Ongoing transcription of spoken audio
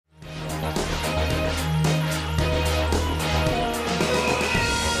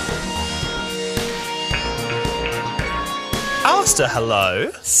Alistair,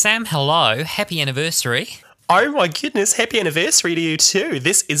 hello. Sam, hello. Happy anniversary. Oh my goodness, happy anniversary to you too.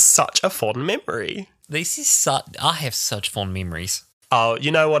 This is such a fond memory. I have such fond memories. Oh,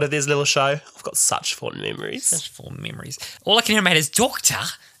 you know what it is, little show? I've got such fond memories. Such fond memories. All I can hear in my head is Doctor.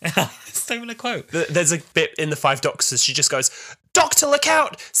 It's not even a quote. There's a bit in the Five Doctors, she just goes, Doctor, look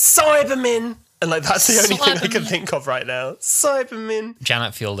out! Cybermen! And like that's the only thing I can think of right now. Cybermen.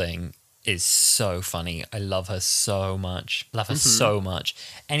 Janet Fielding is so funny. I love her so much. Love her so much.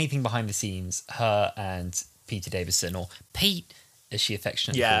 Anything behind the scenes, her and Peter Davison, or Pete, as she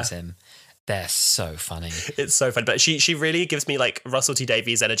affectionately calls him, they're so funny. It's so fun. But she really gives me like Russell T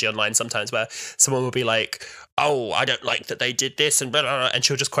Davies energy online sometimes, where someone will be like, oh, I don't like that they did this, and blah, blah, blah, and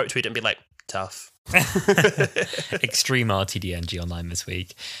she'll just quote tweet it and be like, tough. Extreme RTDNG online this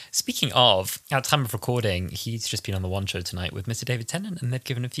week. Speaking of, at time of recording, he's just been on the One Show tonight with Mr. David Tennant, and they've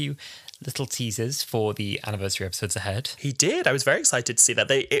given a few little teasers for the anniversary episodes ahead. He did. I was very excited to see that.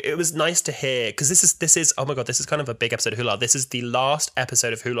 It was nice to hear, because this is oh my god, this is kind of a big episode of Hula. This is the last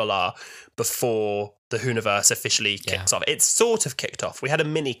episode of Hula before the Hooniverse officially kicks off. It's sort of kicked off. We had a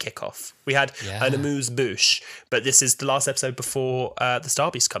mini kickoff. We had an amuse-bouche, but this is the last episode before the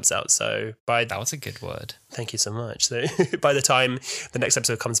Star Beast comes out. So that was a good word. Thank you so much. So by the time the next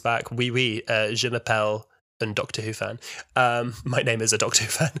episode comes back, je m'appelle and Doctor Who fan. My name is a Doctor Who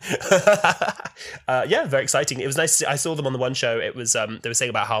fan. Very exciting. It was nice to see. I saw them on the One Show. It was they were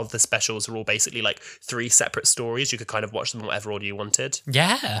saying about how the specials are all basically like 3 separate stories. You could kind of watch them in whatever order you wanted.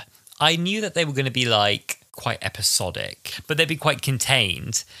 Yeah. I knew that they were going to be like quite episodic, but they'd be quite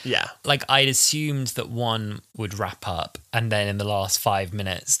contained. Yeah. Like I'd assumed that one would wrap up and then in the last 5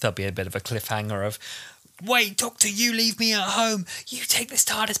 minutes there'll be a bit of a cliffhanger of, wait, Doctor, you leave me at home. You take this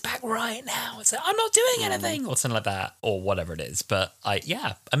TARDIS back right now. It's like, I'm not doing anything, or something like that, or whatever it is. But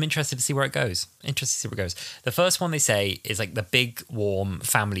I'm interested to see where it goes. The first one they say is like the big, warm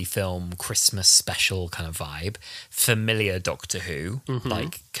family film Christmas special kind of vibe. Familiar Doctor Who,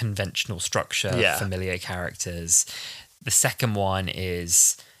 like conventional structure, familiar characters. The second one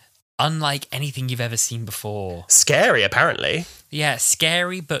is unlike anything you've ever seen before. Scary, apparently. Yeah,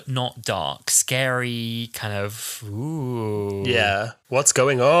 scary but not dark. Scary kind of, ooh. Yeah, what's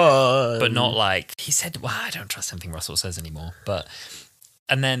going on? But not like, he said, well, I don't trust anything Russell says anymore.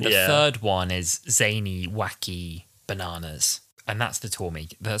 And then the third one is zany, wacky bananas. And that's the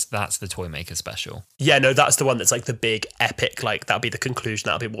that's the Toy Maker special. Yeah, no, that's the one that's like the big epic, like that'll be the conclusion,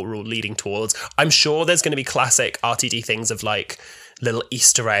 that'll be what we're all leading towards. I'm sure there's going to be classic RTD things of like little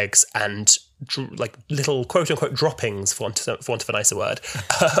Easter eggs and like little quote-unquote droppings, for want of a nicer word,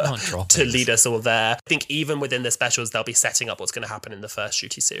 to lead us all there. I think even within the specials, they'll be setting up what's going to happen in the first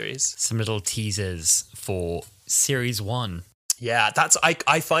Shooty series. Some little teasers for Series 1. Yeah,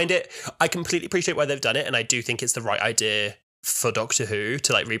 I find it, I completely appreciate why they've done it, and I do think it's the right idea for Doctor Who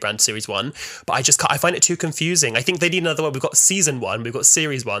to like rebrand Series 1, but I find it too confusing. I think they need another one. We've got Season 1, we've got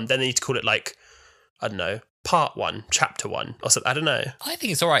Series 1, then they need to call it like, I don't know, Part 1, Chapter 1, or something. I don't know. I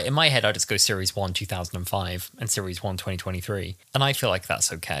think it's all right. In my head, I just go Series 1 2005 and Series 1 2023, and I feel like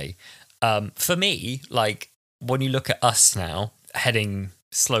that's okay. For me, like, when you look at us now, heading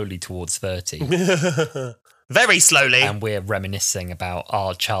slowly towards 30... Very slowly. And we're reminiscing about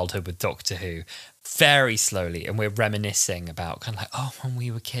our childhood with Doctor Who. Very slowly. And we're reminiscing about kind of like, oh, when we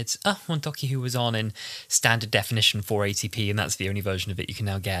were kids, when Doctor Who was on in standard definition 480p, and that's the only version of it you can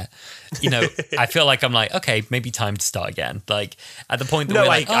now get. You know, I feel like I'm like, okay, maybe time to start again. Like, at the point that we're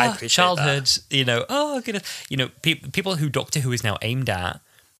like, childhood, that. You know, goodness. You know, people who Doctor Who is now aimed at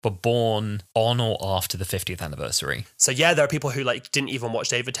were born on or after the 50th anniversary. So yeah, there are people who like didn't even watch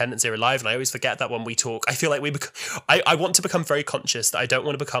David Tennant's Zero Live, and I always forget that when we talk. I feel like I want to become very conscious that I don't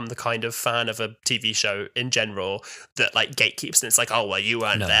want to become the kind of fan of a TV show in general that like gatekeeps, and it's like, oh well, you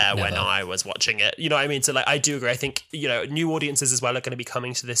weren't there when I was watching it. You know what I mean? So like, I do agree. I think, you know, new audiences as well are going to be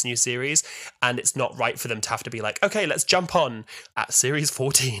coming to this new series, and it's not right for them to have to be like, okay, let's jump on at series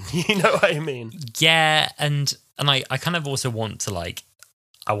 14. You know what I mean? Yeah, and I kind of also want to like,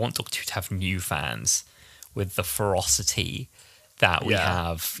 I want Doctor Who to have new fans with the ferocity that we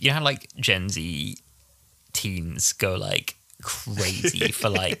have. You know how like Gen Z teens go like crazy for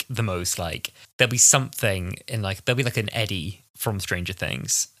like the most like, there'll be something in like, there'll be like an Eddie from Stranger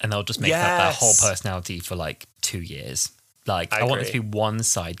Things, and they'll just make that their whole personality for like 2 years. Like, I want it to be one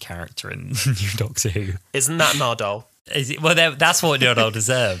side character in New Doctor Who. Isn't that Nardole? Well, that's what Nardole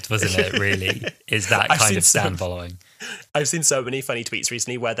deserved, wasn't it, really? Is that kind of stand following. I've seen so many funny tweets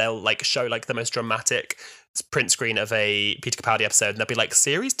recently where they'll like show like the most dramatic print screen of a Peter Capaldi episode, and they'll be like,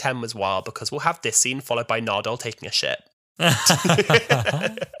 Series 10 was wild because we'll have this scene followed by Nardole taking a shit.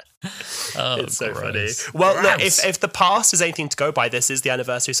 Oh, It's so gross. funny. Well, look, Gross. if the past is anything to go by, this is the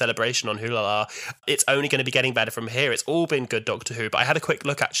anniversary celebration on Hulala. It's only going to be getting better from here. It's all been good Doctor Who, but I had a quick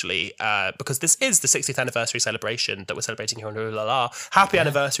look actually, because this is the 60th anniversary celebration that we're celebrating here on Hulala. Happy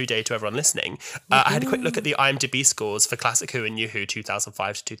anniversary day to everyone listening. I had a quick look at the IMDb scores for Classic Who and New Who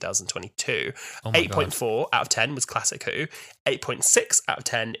 2005 to 2022. Oh my 8.4 out of 10 was Classic Who. 8.6 out of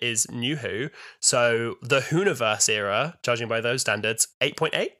 10 is New Who. So the Whoniverse era, judging by those standards,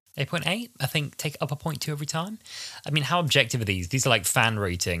 8.8. 8.8, I think, take up a 0.2 every time. I mean, how objective are these? These are like fan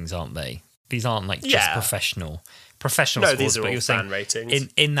ratings, aren't they? These aren't like just professional No, scores. these are but all you're fan saying ratings.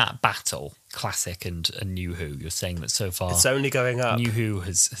 in that battle, Classic and New Who, you're saying that so far It's only going up. New Who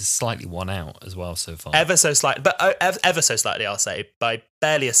has slightly won out as well so far. Ever so slightly, but ever so slightly, I'll say, by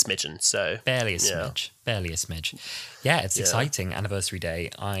barely a smidgen. So Barely a smidge. Barely a smidge. Yeah, it's exciting. Anniversary day.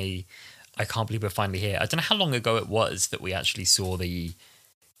 I can't believe we're finally here. I don't know how long ago it was that we actually saw the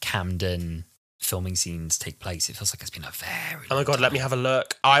Camden filming scenes take place. It feels like it's been a very oh my God, let me have a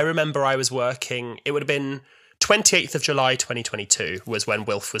look. I remember I was working, it would have been 28th of July 2022 was when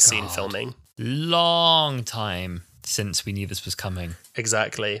Wilf was seen filming. long time since we knew this was coming.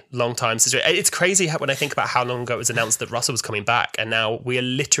 Exactly. Long time since. It's crazy when I think about how long ago it was announced that Russell was coming back, and now we are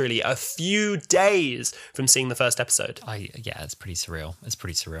literally a few days from seeing the first episode. Yeah, it's pretty surreal. It's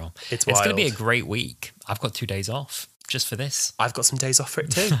It's going to wild. be a great week. I've got 2 days off just for this. I've got some days off for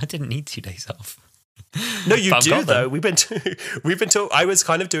it too. I didn't need 2 days off. No, you But I've do got though. them. We've been to. I was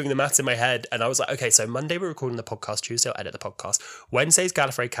kind of doing the maths in my head, and I was like, okay, so Monday we're recording the podcast. Tuesday I'll edit the podcast. Wednesday's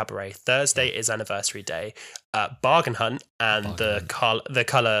Gallifrey Cabaret. Thursday is anniversary day. Bargain Hunt and the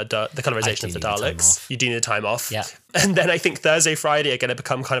colorization of the Daleks. You do need the time off. Yeah. And then I think Thursday, Friday are going to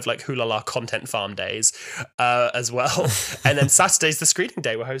become kind of like Hulala content farm days as well. And then Saturday's the screening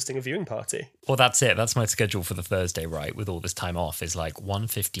day. We're hosting a viewing party. Well, that's it. That's my schedule for the Thursday, right? With all this time off is like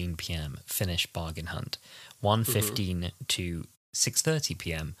 1:15 p.m. finish Bargain Hunt. 1:15 to 6:30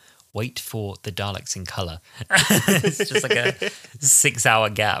 p.m. wait for the Daleks in colour. It's just like a 6-hour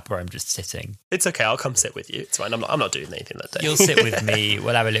gap where I'm just sitting. It's okay. I'll come sit with you. It's fine. I'm not doing anything that day. You'll sit with me.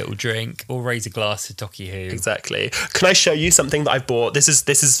 We'll have a little drink. We'll raise a glass to Docky Who. Exactly. Can I show you something that I've bought? This is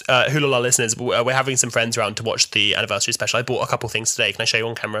Hulala listeners. We're having some friends around to watch the anniversary special. I bought a couple things today. Can I show you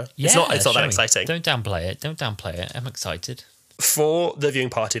on camera? Yeah, it's not that show me. exciting. Don't downplay it. I'm excited. For the viewing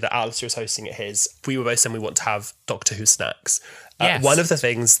party that Alistair is hosting at his, we were both saying we want to have Doctor Who snacks. Yes. One of the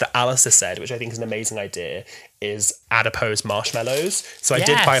things that Alistair said, which I think is an amazing idea, is adipose marshmallows. So I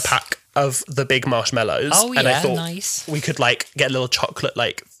did buy a Yes. pack of the big marshmallows. Oh, and I yeah, thought nice. we could like get little chocolate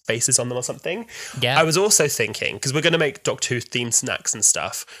like faces on them or something. Yeah. I was also thinking, because we're going to make Doctor Who themed snacks and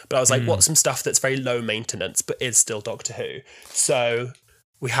stuff, but I was like, what's some stuff that's very low maintenance but is still Doctor Who? So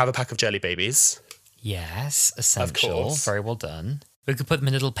we have a pack of jelly babies. Yes, essential. course. Very well done. We could put them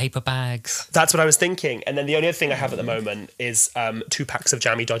in little paper bags. That's what I was thinking. And then the only other thing I have at the moment is 2 packs of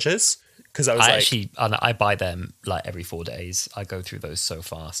Jammy Dodgers. Because I was I buy them like every 4 days. I go through those so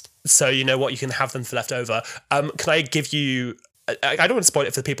fast. so you know what, you can have them for leftover. Can I give you, I don't want to spoil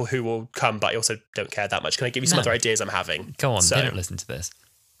it for the people who will come, but I also don't care that much. Can I give you some other ideas I'm having? Go on, So, they don't listen to this.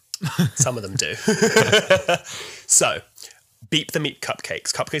 some of them do. So, Beep the Meat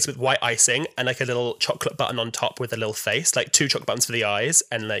cupcakes with white icing and like a little chocolate button on top with a little face, like 2 chocolate buttons for the eyes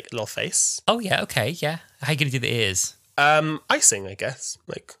and like a little face. Oh, yeah, okay, yeah. How are you going to do the ears? Icing, I guess,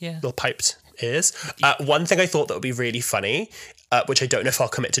 like Yeah. little piped ears. One thing I thought that would be really funny, which I don't know if I'll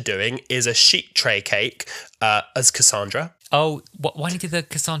commit to doing, is a sheet tray cake as Cassandra. Oh, why did you do the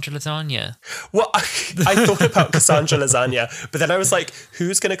Cassandra lasagna? Well, I thought about Cassandra lasagna, but then I was like,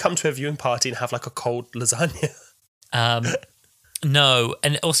 who's going to come to a viewing party and have like a cold lasagna? No,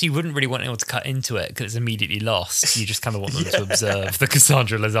 and also you wouldn't really want anyone to cut into it because it's immediately lost. You just kind of want them to observe the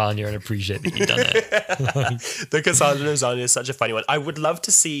Cassandra lasagna and appreciate that you've done it. The Cassandra lasagna is such a funny one. I would love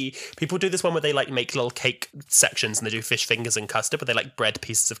to see people do this one where they like make little cake sections and they do fish fingers and custard, but they like bread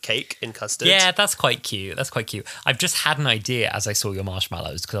pieces of cake in custard. Yeah, that's quite cute. I've just had an idea as I saw your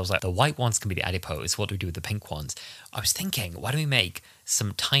marshmallows because I was like, the white ones can be the adipose. What do we do with the pink ones? I was thinking, why don't we make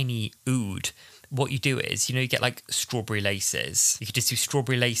some tiny oud? What you do is, you get like strawberry laces. You could just do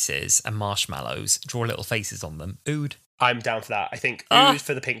strawberry laces and marshmallows, draw little faces on them. Oud. I'm down for that. I think oud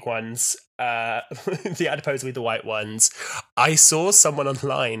for the pink ones, the adipose with the white ones. I saw someone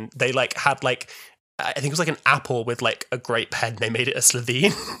online, they like had like, I think it was like an apple with like a grape head and they made it a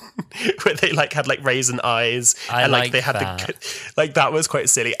Slovene where they like had like raisin eyes and like they had the, like that was quite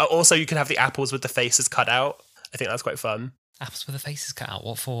silly. Also, you can have the apples with the faces cut out. I think that's quite fun. Apples with the faces cut out.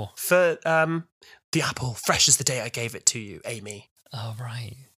 What for? For the apple, fresh as the day I gave it to you, Amy. Oh,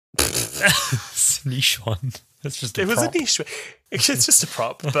 right. It's a niche one. It's just a It was prop. a niche. It's just a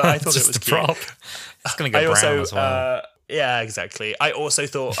prop, but I thought it Just was a cute. prop. It's going to I go brown also, as well. yeah, exactly. I also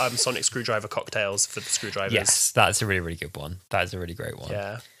thought Sonic Screwdriver cocktails for the screwdrivers. Yes, that's a really, really good one. That is a really great one.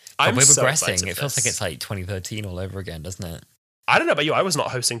 Yeah. But we're so progressing. excited It for feels like this. it's like 2013 all over again, doesn't it? I don't know about you. I was not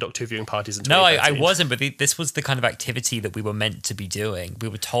hosting Doctor Who viewing parties in No, 2013. I wasn't, but this was the kind of activity that we were meant to be doing. We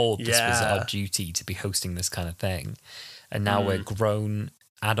were told this was Yeah. our duty to be hosting this kind of thing. And now we're grown,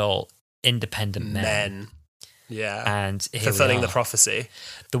 adult, independent men. Yeah. And here Fulfilling we the are. prophecy.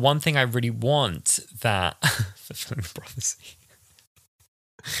 The one thing I really want that... fulfilling the prophecy.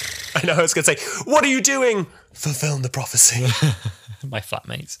 I know I was going to say, what are you doing? Fulfilling the prophecy. My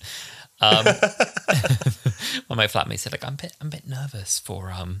flatmates. Well, my flatmate said, like, I'm a bit nervous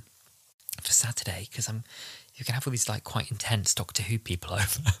for Saturday because you can have all these like quite intense Doctor Who people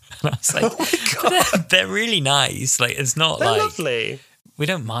over. And I was like, Oh my God. they're really nice. Like, it's not They're like lovely. we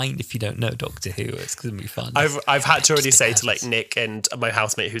don't mind if you don't know Doctor Who. It's going to be fun. I've had to already Just a bit say to like nervous. Nick and my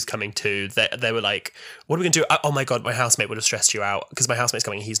housemate who's coming too, they were like, what are we going to do? Oh my God, my housemate would have stressed you out because my housemate's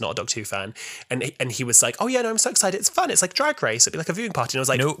coming and he's not a Doctor Who fan. And he was like, oh yeah, no, I'm so excited. It's fun. It's like Drag Race. It'd be like a viewing party. And I was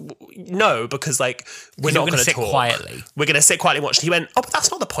like, Nope. no, because like, we're You're not gonna going to sit talk. quietly. We're going to sit quietly and watch. And he went, oh, but that's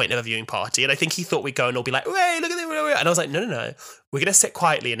not the point of a viewing party. And I think he thought we'd go and all be like, hey, look at this. And I was like, no. We're going to sit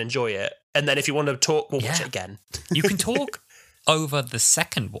quietly and enjoy it. And then if you want to talk, we'll watch Yeah. it again. You can talk over the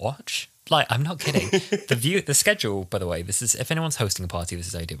second watch. Like, I'm not kidding. The schedule, by the way, this is, if anyone's hosting a party, this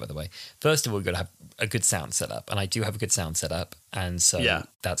is idea, by the way. First of all, you've got to have a good sound setup. And I do have a good sound setup. And so Yeah.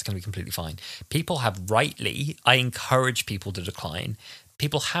 that's going to be completely fine. People have rightly, I encourage people to decline.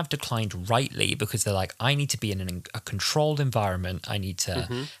 People have declined rightly because they're like, I need to be in a controlled environment. I need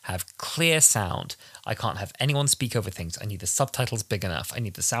to have clear sound. I can't have anyone speak over things. I need the subtitles big enough. I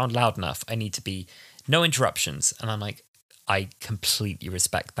need the sound loud enough. I need to be no interruptions. And I'm like, I completely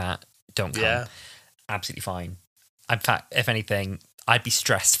respect that. Don't come. Yeah. Absolutely fine. In fact, if anything, I'd be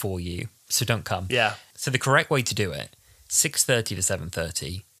stressed for you. So don't come. Yeah. So the correct way to do it, 6:30 to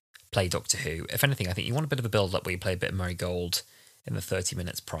 7:30, play Doctor Who. If anything, I think you want a bit of a build-up where you play a bit of Murray Gold in the 30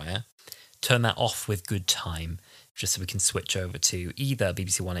 minutes prior. Turn that off with good time, just so we can switch over to either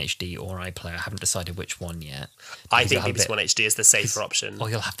BBC One HD or iPlayer. I haven't decided which one yet. I Because think you'll have a BBC bit- One HD is the safer option. Or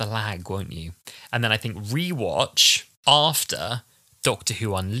you'll have the lag, won't you? And then I think rewatch after Doctor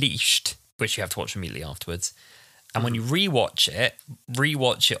Who Unleashed, which you have to watch immediately afterwards. And when you rewatch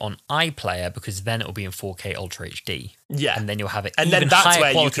it on iPlayer because then it'll be in 4K Ultra HD. Yeah. And then you'll have it And even then that's higher where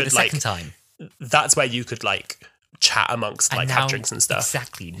you quality could, the like, second time. That's where you could like chat amongst, like And have now- drinks and stuff.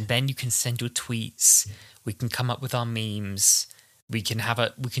 Exactly. And then you can send your tweets. We can come up with our memes. We can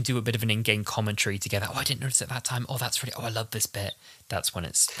do a bit of an in-game commentary together. Oh, I didn't notice at that time. Oh, that's really. Oh, I love this bit. That's when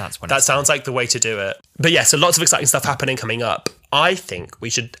it's. That sounds like the way to do it. But yeah, so lots of exciting stuff happening coming up. I think we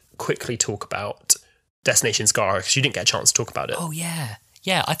should quickly talk about Destination Scar because you didn't get a chance to talk about it. Oh yeah,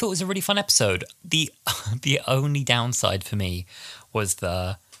 yeah. I thought it was a really fun episode. The only downside for me was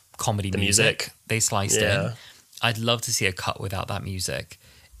the comedy music. they sliced Yeah. in. I'd love to see a cut without that music.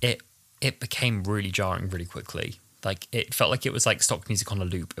 It became really jarring really quickly. Like, it felt like it was like stock music on a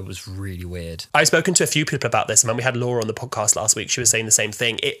loop. It was really weird. I've spoken to a few people about this, and when we had Laura on the podcast last week, she was saying the same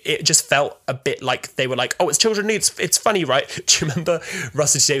thing. It just felt a bit like they were like, oh, it's children news. It's funny, right? Do you remember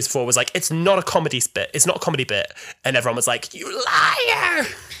Russell T Davies before was like, it's not a comedy bit. It's not a comedy bit. And everyone was like, you liar!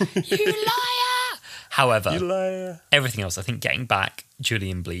 You liar! However, You liar. everything else, I think getting back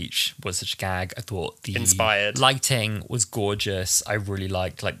Julian Bleach was such a gag. I thought the Inspired. lighting was gorgeous. I really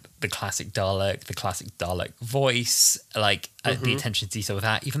liked like the classic Dalek voice, like the attention to detail with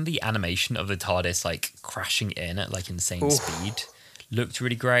that. Even the animation of the TARDIS like crashing in at like insane speed looked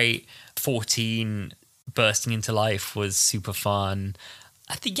really great. 14 bursting into life was super fun.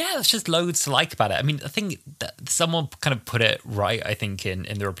 I think, yeah, there's just loads to like about it. I mean, I think that someone kind of put it right, I think, in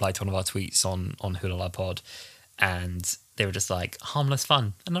the reply to one of our tweets on Hula Pod. And they were just like, harmless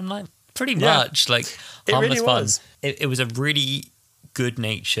fun. And I'm like, pretty much. Like, It harmless really fun. was. It was a really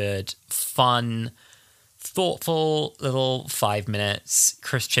good-natured, fun, thoughtful little 5 minutes.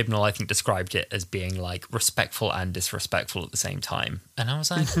 Chris Chibnall, I think, described it as being like respectful and disrespectful at the same time. And I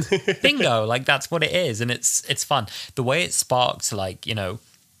was like, bingo, like that's what it is. And it's fun. The way it sparked, like, you know,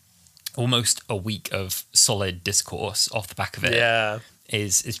 almost a week of solid discourse off the back of it Yeah.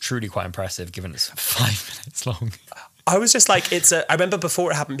 is truly quite impressive given it's 5 minutes long. I was just like, I remember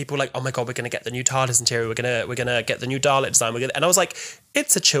before it happened, people were like, oh my God, we're going to get the new TARDIS interior. We're going to get the new Dalek design. And I was like,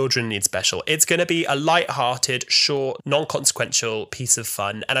 it's a children need special. It's going to be a light-hearted, short, non-consequential piece of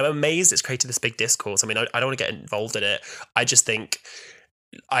fun. And I'm amazed it's created this big discourse. I mean, I don't want to get involved in it. I just think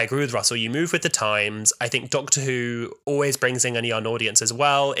I agree with Russell. You move with the times. I think Doctor Who always brings in a young audience as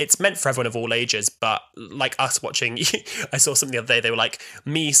well. It's meant for everyone of all ages, but like us watching, I saw something the other day. They were like,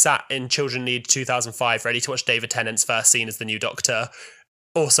 me sat in Children Need 2005, ready to watch David Tennant's first scene as the new Doctor.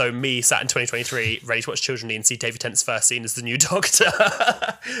 Also, me sat in 2023, ready to watch Children Need and see David Tennant's first scene as the new Doctor.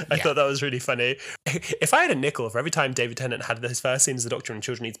 I thought that was really funny. If I had a nickel for every time David Tennant had his first scene as the Doctor in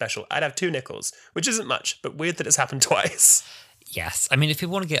Children Need special, I'd have 2 nickels, which isn't much, but weird that it's happened twice. Yes. I mean, if you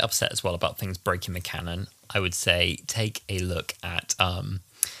want to get upset as well about things breaking the canon, I would say take a look at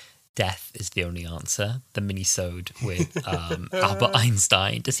Death is the Only Answer, the mini-sode with Albert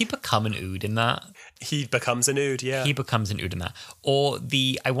Einstein. Does he become an Ood in that? He becomes an Ood, yeah. He becomes an Ood in that. Or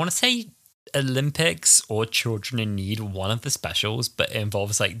I want to say Olympics or Children in Need, one of the specials, but it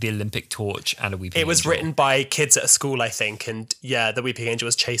involves like the Olympic torch and a Weeping Angel. It was written by kids at a school, I think, and yeah, the Weeping Angel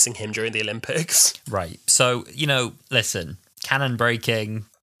was chasing him during the Olympics. Right. So, listen, canon breaking,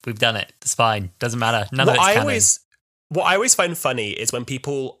 we've done it. It's fine. Doesn't matter. None of it's canon. What I always find funny is when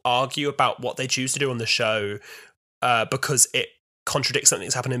people argue about what they choose to do on the show because it contradicts something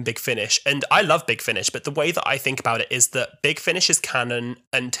that's happened in Big Finish. And I love Big Finish, but the way that I think about it is that Big Finish is canon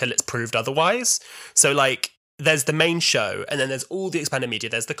until it's proved otherwise. So, like, there's the main show, and then there's all the expanded media.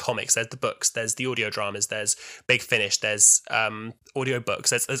 There's the comics, there's the books, there's the audio dramas, there's Big Finish, there's audio books,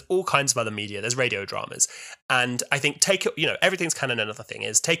 there's all kinds of other media, there's radio dramas. And I think take it, everything's canon. Another thing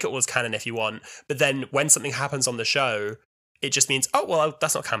is take it all as canon if you want, but then when something happens on the show, it just means, oh, well,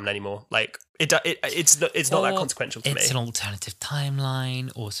 that's not canon anymore. Like, it's not that consequential to me. It's an alternative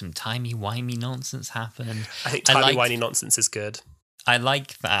timeline, or some timey-wimey nonsense happened. I think timey-wimey nonsense is good. I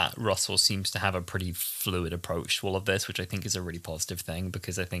like that Russell seems to have a pretty fluid approach to all of this, which I think is a really positive thing,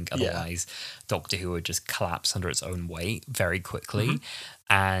 because I think otherwise Doctor Who would just collapse under its own weight very quickly.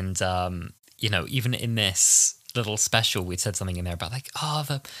 Mm-hmm. And, even in this little special, we'd said something in there about like,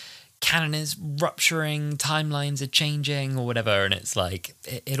 the canon is rupturing, timelines are changing or whatever. And it's like,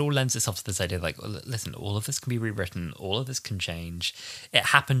 it all lends itself to this idea of like, well, listen, all of this can be rewritten, all of this can change. It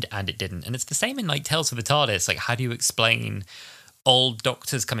happened and it didn't. And it's the same in like Tales of the TARDIS. Like, how do you explain old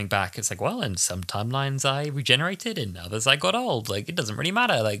Doctors coming back? It's like, well, in some timelines I regenerated, in others I got old. Like, it doesn't really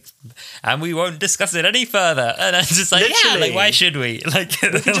matter. Like, and we won't discuss it any further. And I'm just like, why should we? Like,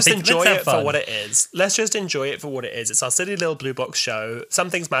 we can just enjoy it for what it is. Let's just enjoy it for what it is. It's our silly little blue box show. Some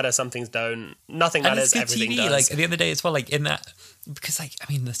things matter, some things don't. Nothing matters, everything TV. does. Like, at the end of the day, as well, like in that, because like,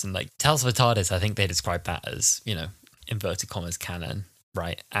 I mean, listen, like Tales of the TARDIS, I think they describe that as, inverted commas canon,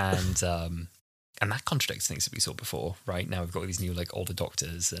 right? And that contradicts things that we saw before, right? Now we've got these new, like, older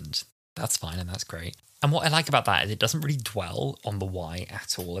Doctors, and that's fine, and that's great. And what I like about that is it doesn't really dwell on the why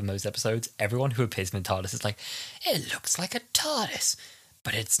at all in those episodes. Everyone who appears in the TARDIS is like, it looks like a TARDIS,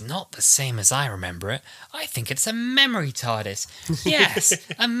 but it's not the same as I remember it. I think it's a memory TARDIS. Yes,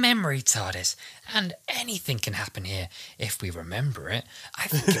 a memory TARDIS. And anything can happen here if we remember it. I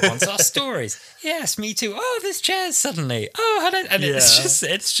think it wants our stories. Yes, me too. Oh, this chair's suddenly. Oh, and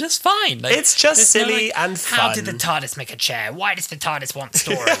it's just fine. Like, it's just silly and fun. How did the TARDIS make a chair? Why does the TARDIS want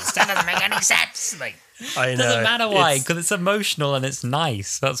stories? That doesn't make any sense. Like, I know. It doesn't matter why, because it's emotional and it's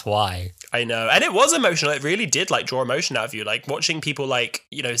nice. That's why. I know. And it was emotional. It really did draw emotion out of you. Like watching people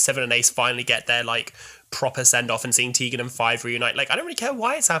Seven and Ace finally get their proper send off and seeing Tegan and Five reunite. Like, I don't really care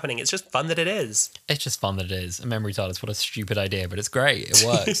why it's happening. It's just fun that it is. It's just fun that it is. A memory TARDIS, what a stupid idea, but it's great. It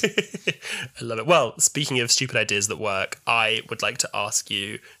works. I love it. Well, speaking of stupid ideas that work, I would like to ask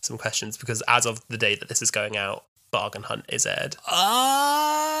you some questions because as of the day that this is going out, Bargain Hunt is aired.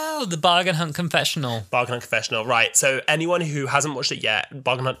 Oh, the Bargain Hunt Confessional. Bargain Hunt Confessional, right. So anyone who hasn't watched it yet,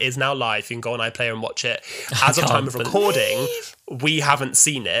 Bargain Hunt is now live. You can go on iPlayer and watch it. As of time of recording, we haven't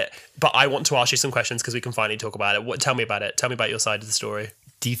seen it, but I want to ask you some questions because we can finally talk about it. Tell me about it. Tell me about your side of the story.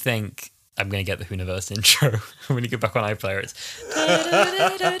 Do you think I'm going to get the Hooniverse intro when you go back on iPlayer? It's...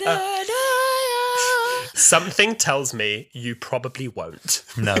 Something tells me you probably won't.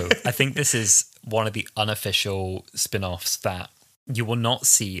 No, I think this is one of the unofficial spin-offs that you will not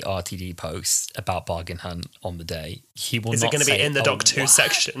see RTD posts about Bargain Hunt on the day. He will. Is not it going to be in the Doctor Who what?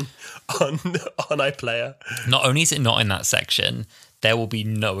 section on iPlayer? Not only is it not in that section, there will be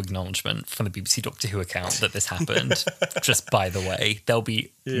no acknowledgement from the BBC Doctor Who account that this happened. Just by the way, there'll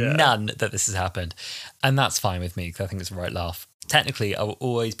be none that this has happened. And that's fine with me because I think it's a right laugh. Technically, I will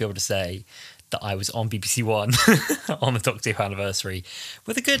always be able to say that I was on BBC One on the Doctor Who anniversary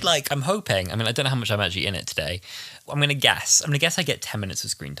with a good, I'm hoping, I don't know how much I'm actually in it today. I'm going to guess I get 10 minutes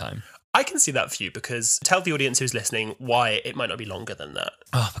of screen time. I can see that for you, because tell the audience who's listening why it might not be longer than that.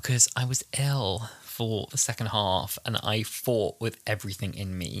 Oh, because I was ill for the second half and I fought with everything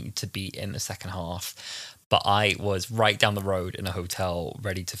in me to be in the second half. But I was right down the road in a hotel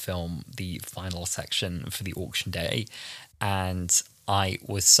ready to film the final section for the auction day. And I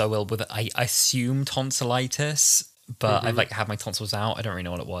was so ill with it. I assumed tonsillitis, but I've like had my tonsils out. I don't really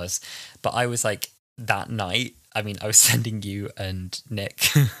know what it was. But I was like, that night, I mean, I was sending you and Nick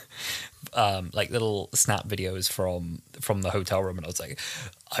like little snap videos from the hotel room, and I was like,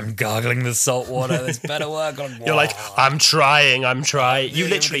 I'm gargling the salt water. This better work. You're like, I'm trying. You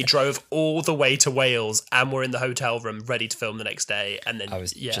literally drove all the way to Wales and were in the hotel room ready to film the next day. And then I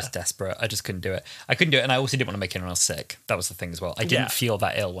was just desperate. I just couldn't do it. And I also didn't want to make anyone else sick. That was the thing as well. I didn't feel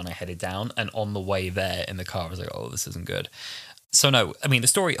that ill when I headed down, and on the way there in the car, I was like, oh, this isn't good. So no, I mean,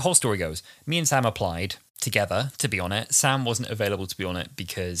 whole story goes, me and Sam applied together to be on it. Sam wasn't available to be on it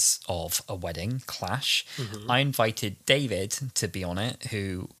because of a wedding clash. I invited David to be on it,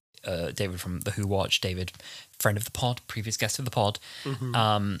 David from the Who Watch, David, friend of the pod, previous guest of the pod,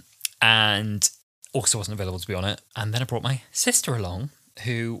 and also wasn't available to be on it. And then I brought my sister along,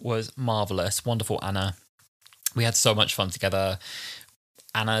 who was marvellous, wonderful Anna. We had so much fun together.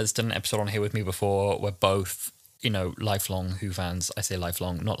 Anna's done an episode on here with me before. We're both, lifelong Who fans. I say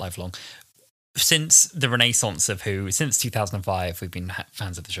lifelong, not lifelong. Since the renaissance of Who, since 2005, we've been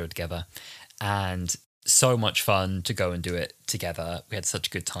fans of the show together, and so much fun to go and do it together. We had such a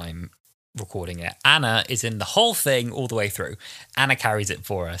good time recording it. Anna is in the whole thing all the way through. Anna carries it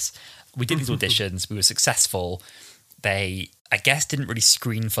for us. We did these auditions. We were successful. They, I guess, didn't really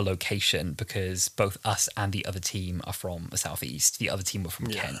screen for location because both us and the other team are from the southeast. The other team were from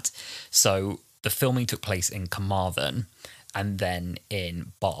Kent. So the filming took place in Carmarthen and then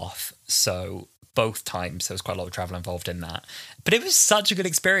in Bath. So both times there was quite a lot of travel involved in that. But it was such a good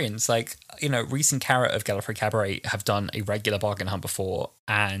experience. Like, Reese and Carrot of Gallifrey Cabaret have done a regular bargain hunt before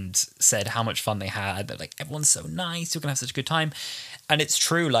and said how much fun they had. They're like, everyone's so nice, you're going to have such a good time. And it's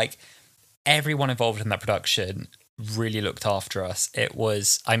true, like, everyone involved in that production really looked after us.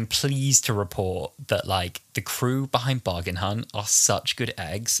 I'm pleased to report that, like, the crew behind Bargain Hunt are such good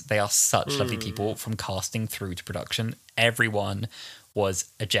eggs. They are such lovely people, from casting through to production. Everyone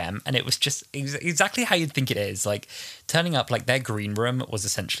was a gem, and it was just exactly how you'd think it is. Like, turning up, like, their green room was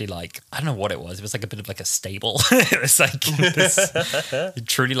essentially like, I don't know what it was like a bit of like a stable. It was like this,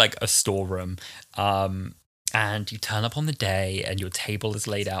 truly like a storeroom. And you turn up on the day and your table is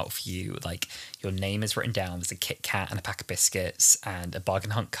laid out for you. Like, your name is written down. There's a Kit Kat and a pack of biscuits and a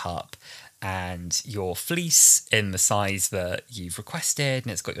Bargain Hunt cup and your fleece in the size that you've requested,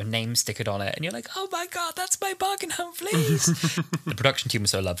 and it's got your name stickered on it. And you're like, oh my God, that's my Bargain Hunt fleece. The production team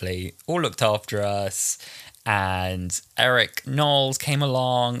was so lovely. All looked after us. And Eric Knowles came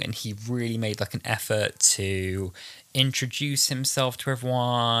along and he really made like an effort to introduce himself to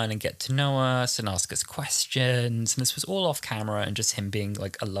everyone and get to know us and ask us questions. And this was all off camera and just him being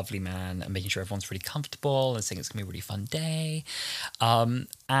like a lovely man and making sure everyone's really comfortable and saying it's gonna be a really fun day. And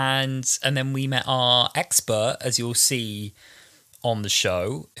then we met our expert, as you'll see on the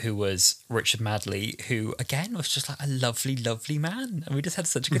show, who was Richard Madley, who again was just like a lovely, lovely man. And we just had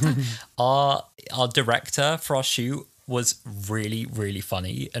such a good time. Our director for our shoot was really, really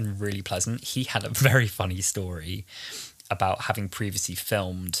funny and really pleasant. He had a very funny story about having previously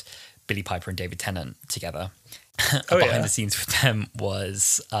filmed Billy Piper and David Tennant together. Behind the scenes with them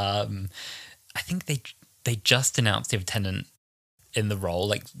was, I think they just announced David Tennant in the role.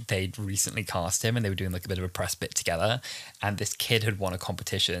 Like, they'd recently cast him and they were doing like a bit of a press bit together, and this kid had won a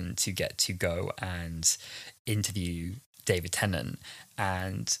competition to get to go and interview David Tennant,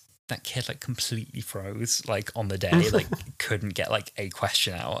 and that kid like completely froze like on the day, like couldn't get like a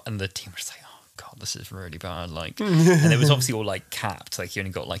question out, and the team was like, oh God, this is really bad, like, and it was obviously all like capped, like he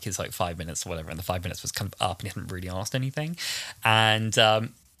only got like his like 5 minutes or whatever, and the 5 minutes was kind of up and he hadn't really asked anything. And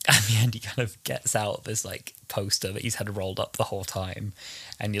at the end, he kind of gets out this like poster that he's had rolled up the whole time,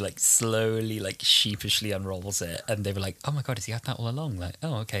 and he like slowly, like sheepishly unrolls it, and they were like, "Oh my God, has he had that all along?" Like,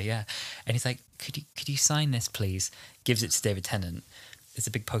 "Oh, okay, yeah." And he's like, "Could you sign this, please?" Gives it to David Tennant. It's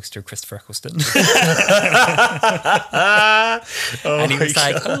a big poster of Christopher Eccleston. And he was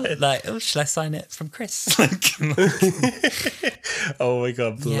like, "Oh, shall I sign it from Chris?" Oh my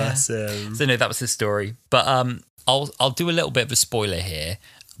God, bless him. So no, that was his story. But I'll do a little bit of a spoiler here.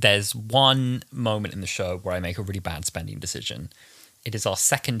 There's one moment in the show where I make a really bad spending decision. It is our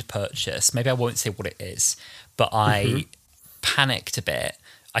second purchase. Maybe I won't say what it is, but I panicked a bit.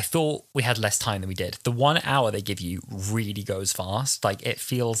 I thought we had less time than we did. The 1 hour they give you really goes fast. Like, it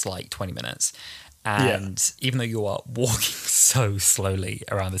feels like 20 minutes. And even though you are walking so slowly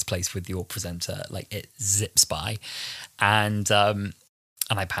around this place with your presenter, like it zips by. And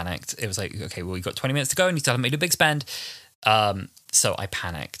I panicked. It was like, okay, well, we've got 20 minutes to go and you still haven't made a big spend. So I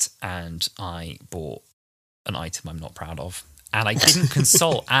panicked and I bought an item I'm not proud of. And I didn't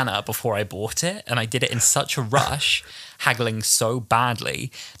consult Anna before I bought it. And I did it in such a rush, haggling so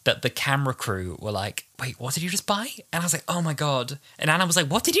badly that the camera crew were like, wait, what did you just buy? And I was like, oh my God. And Anna was like,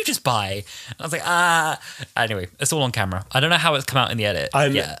 what did you just buy? And I was like, Anyway, it's all on camera. I don't know how it's come out in the edit.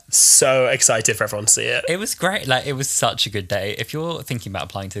 I'm so excited for everyone to see it. It was great. Like, it was such a good day. If you're thinking about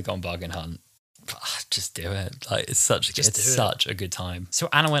applying to the Golden Bargain Hunt, just do it. Like, it's such a good time. So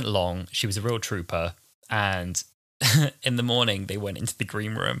Anna went along. She was a real trooper. And in the morning, they went into the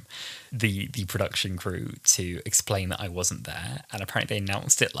green room, the production crew, to explain that I wasn't there. And apparently they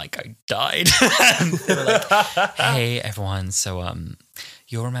announced it like I died. And they were like, hey, everyone. So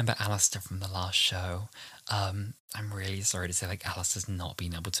you'll remember Alistair from the last show. I'm really sorry to say, like, Alistair's not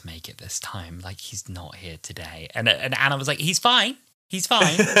been able to make it this time. Like, he's not here today. And Anna was like, he's fine. He's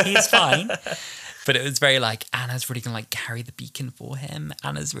fine. He's fine. But it was very like, Anna's really going to like carry the beacon for him.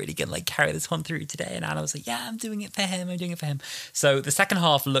 Anna's really going to like carry this one through today. And Anna was like, yeah, I'm doing it for him. I'm doing it for him. So the second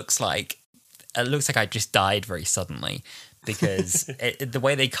half looks like I just died very suddenly, because the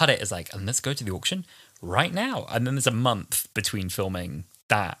way they cut it is like, and let's go to the auction right now. And then there's a month between filming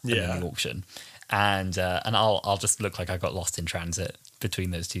that and then the auction. And I'll just look like I got lost in transit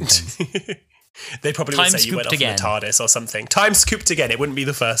between those two things. They probably would say you went off in the TARDIS or something. Time scooped again. It wouldn't be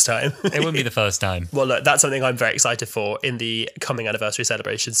the first time. It wouldn't be the first time. Well, look, that's something I'm very excited for in the coming anniversary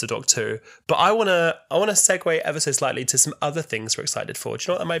celebrations of Doctor Who. But I wanna segue ever so slightly to some other things we're excited for. Do you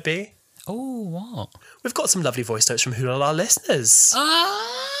know what that might be? Oh, what? We've got some lovely voice notes from Hula listeners.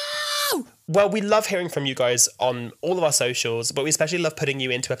 Oh! Well, we love hearing from you guys on all of our socials, but we especially love putting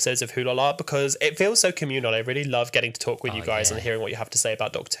you into episodes of Hula because it feels so communal. I really love getting to talk with you guys and hearing what you have to say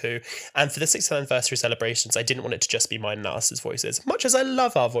about Doctor Who. And for the 6th anniversary celebrations, I didn't want it to just be mine and Alice's voices, much as I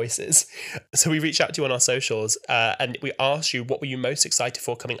love our voices. So we reached out to you on our socials and we asked you what were you most excited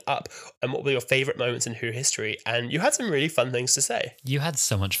for coming up and what were your favourite moments in Who history. And you had some really fun things to say. You had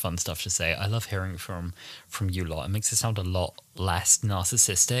so much fun stuff to say. I love hearing from you lot. It makes it sound a lot less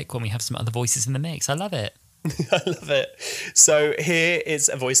narcissistic when we have some other voices in the mix. I love it. I love it. So here is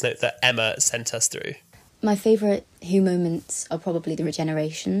a voice note that Emma sent us through. My favourite Who moments are probably the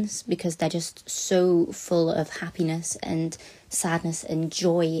regenerations, because they're just so full of happiness and sadness and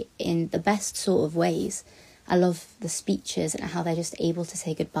joy in the best sort of ways. I love the speeches and how they're just able to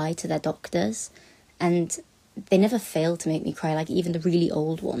say goodbye to their doctors, and they never fail to make me cry. Like, even the really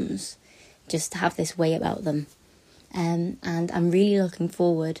old ones just have this way about them. And I'm really looking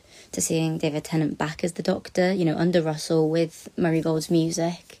forward to seeing David Tennant back as the Doctor, you know, under Russell with Murray Gold's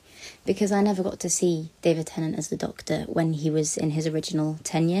music, because I never got to see David Tennant as the Doctor when he was in his original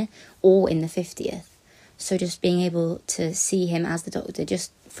tenure or in the 50th. So just being able to see him as the Doctor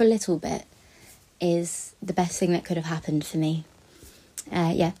just for a little bit is the best thing that could have happened for me.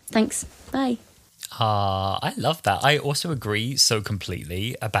 Thanks. Bye. I love that. I also agree so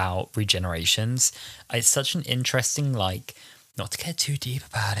completely about regenerations. It's such an interesting, like, not to get too deep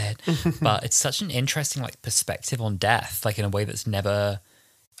about it, but it's such an interesting, like, perspective on death, like, in a way that's never,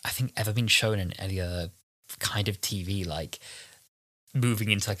 I think, ever been shown in any other kind of TV, like,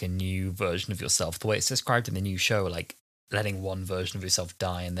 moving into, like, a new version of yourself. The way it's described in the new show, like, letting one version of yourself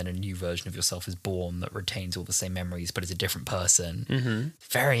die and then a new version of yourself is born that retains all the same memories but is a different person. Mm-hmm.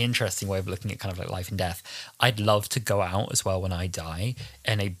 Very interesting way of looking at kind of like life and death. I'd love to go out as well when I die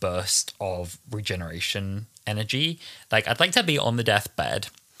in a burst of regeneration energy. Like, I'd like to be on the deathbed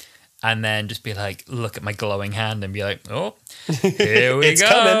and then just be like, look at my glowing hand and be like, oh, here we it's go.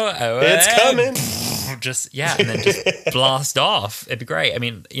 Coming. Oh, it's coming. And then just blast off. It'd be great. I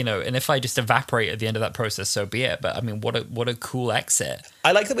mean, you know, and if I just evaporate at the end of that process, so be it. But I mean, what a cool exit.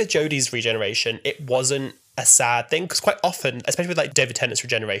 I like that with Jodie's regeneration, it wasn't a sad thing, because quite often, especially with like David Tennant's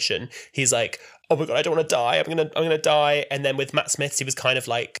regeneration, he's like, oh my God, I don't want to die. I'm gonna die. And then with Matt Smith's, he was kind of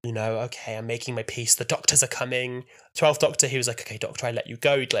like, you know, okay, I'm making my peace. The doctors are coming. 12th Doctor, he was like, okay, Doctor, I let you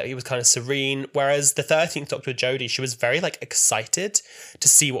go. He was kind of serene. Whereas the 13th Doctor with Jodie, she was very like excited to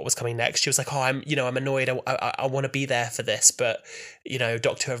see what was coming next. She was like, oh, I'm annoyed. I want to be there for this, but you know,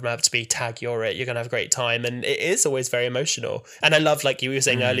 Doctor, whoever I'm about to be, tag, you're it. You're gonna have a great time, and it is always very emotional. And I love, like you were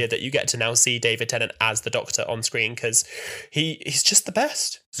saying earlier, that you get to now see David Tennant as the Doctor on screen because he's just the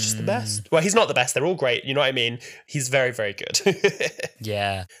best. He's just the best. Well, he's not the best. They're all great. You know what I mean? He's very, very good.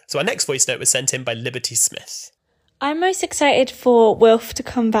 Yeah. So our next voice note was sent in by Liberty Smith. I'm most excited for Wilf to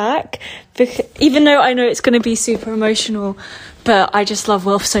come back, because even though I know it's going to be super emotional, but I just love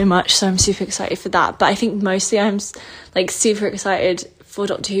Wilf so much, so I'm super excited for that. But I think mostly I'm like super excited for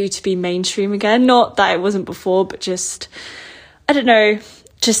Doctor Who to be mainstream again. Not that it wasn't before, but just, I don't know,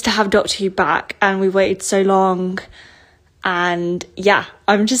 just to have Doctor Who back, and we waited so long, and yeah,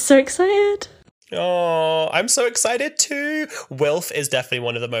 I'm just so excited. Oh, I'm so excited too. Wilf is definitely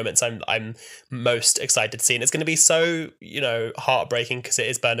one of the moments I'm most excited to see. And it's going to be so, heartbreaking because it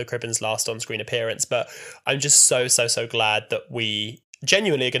is Bernard Cribben's last on-screen appearance. But I'm just so glad that we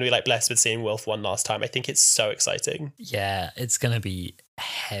genuinely are going to be like blessed with seeing Wilf one last time. I think it's so exciting. Yeah, it's going to be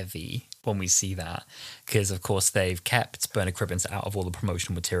heavy when we see that, because of course they've kept Bernard Cribbins out of all the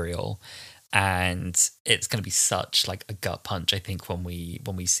promotional material. And it's going to be such like a gut punch, I think, when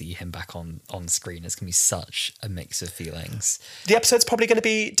we see him back on screen. It's going to be such a mix of feelings. The episode's probably going to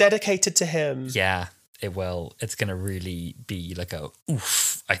be dedicated to him. Yeah, it will. It's going to really be like a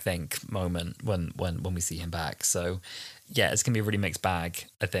oof, I think, moment when we see him back. So yeah, it's going to be a really mixed bag,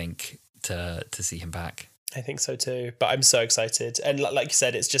 I think, to see him back. I think so too, but I'm so excited. And like you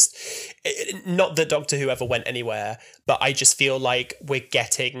said, it's just not that Doctor Who ever went anywhere, but I just feel like we're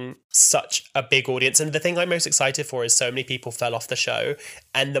getting such a big audience. And the thing I'm most excited for is so many people fell off the show.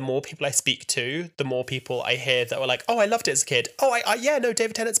 And the more people I speak to, the more people I hear that were like, oh, I loved it as a kid. Oh, yeah, no,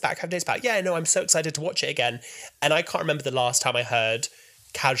 David Tennant's back. Have Dave's back. Yeah, no, I'm so excited to watch it again. And I can't remember the last time I heard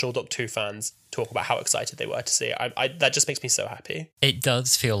casual Doctor Who fans talk about how excited they were to see it. That just makes me so happy. It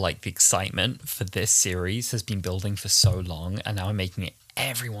does feel like the excitement for this series has been building for so long, and now I'm making it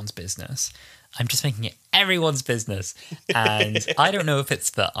everyone's business. I'm just making it everyone's business. And I don't know if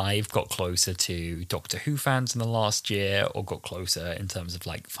it's that I've got closer to Doctor Who fans in the last year, or got closer in terms of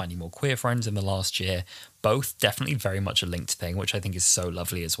like finding more queer friends in the last year. Both definitely very much a linked thing, which I think is so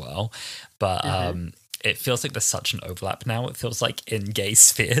lovely as well. But it feels like there's such an overlap now. It feels like in gay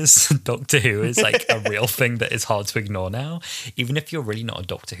spheres, Doctor Who is like a real thing that is hard to ignore now. Even if you're really not a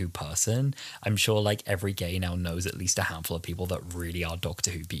Doctor Who person, I'm sure like every gay now knows at least a handful of people that really are Doctor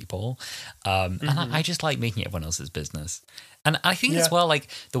Who people. And I just like making it everyone else's business. And I think as well, like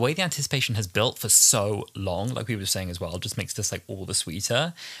the way the anticipation has built for so long, like we were saying as well, just makes this like all the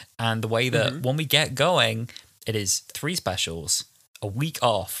sweeter. And the way that when we get going, it is 3 specials, a week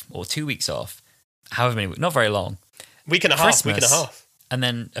off or 2 weeks off, however many weeks, not very long. Week and a half. And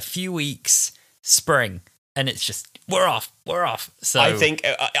then a few weeks, spring. And it's just, we're off. So I think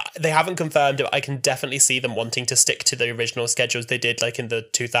they haven't confirmed it. I can definitely see them wanting to stick to the original schedules they did like in the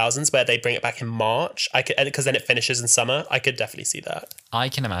 2000s where they bring it back in March. Because then it finishes in summer. I could definitely see that. I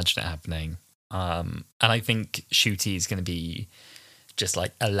can imagine it happening. And I think Shooty is going to be just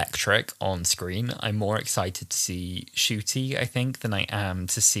like electric on screen. I'm more excited to see Shooty, I think, than I am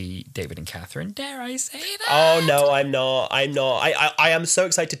to see David and Catherine. Dare I say that? Oh no, I'm not. I am so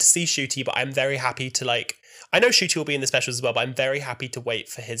excited to see Shooty, but I'm very happy to like. I know Shooty will be in the specials as well, but I'm very happy to wait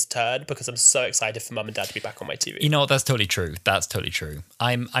for his turn because I'm so excited for Mum and Dad to be back on my TV. You know what? That's totally true.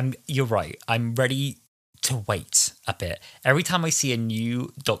 You're right. I'm ready to wait a bit. Every time I see a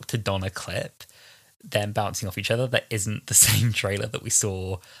new Dr. Donna clip, them bouncing off each other that isn't the same trailer that we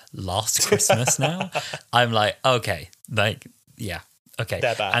saw last Christmas now, I'm like, okay, like, yeah, okay.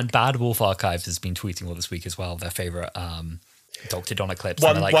 They're back. And Bad Wolf Archives has been tweeting all this week as well, their favourite Dr. Donna clips.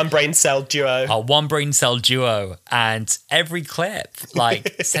 One brain cell duo. One brain cell duo. And every clip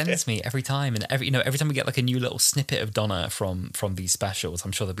like sends me every time. And every time we get like a new little snippet of Donna from these specials,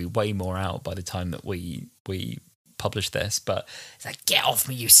 I'm sure there'll be way more out by the time that we publish this, but it's like, get off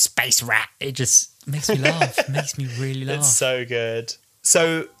me, you space rat. It just makes me laugh. Makes me really laugh. It's so good.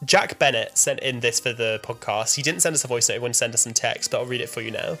 So Jack Bennett sent in this for the podcast. He didn't send us a voice note, he wanted to send us some text, but I'll read it for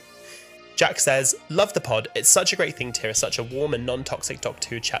you now. Jack says, love the pod. It's such a great thing to hear such a warm and non-toxic Doctor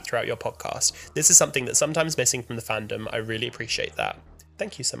Who chat throughout your podcast. This is something that's sometimes missing from the fandom. I really appreciate that.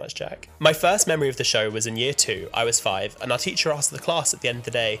 Thank you so much, Jack. My first memory of the show was in year 2. I was 5, and our teacher asked the class at the end of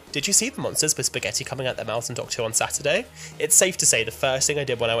the day, did you see the monsters with spaghetti coming out their mouths in Doctor Who on Saturday? It's safe to say the first thing I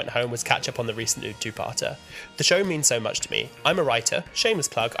did when I went home was catch up on the recent new 2-parter. The show means so much to me. I'm a writer. Shameless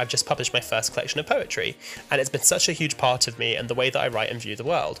plug, I've just published my first collection of poetry, and it's been such a huge part of me and the way that I write and view the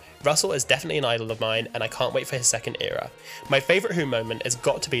world. Russell is definitely an idol of mine, and I can't wait for his second era. My favourite Who moment has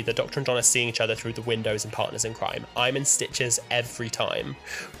got to be the Doctor and Donna seeing each other through the windows in Partners in Crime. I'm in stitches every time.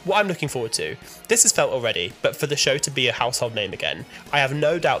 What I'm looking forward to. This is felt already, but for the show to be a household name again. I have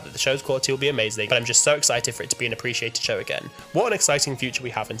no doubt that the show's quality will be amazing, but I'm just so excited for it to be an appreciated show again. What an exciting future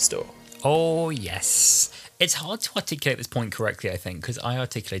we have in store. Oh, yes. It's hard to articulate this point correctly, I think, because I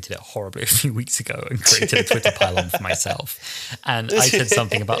articulated it horribly a few weeks ago and created a Twitter pylon for myself. And I said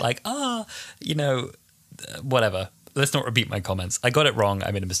something about like, whatever. Let's not repeat my comments. I got it wrong.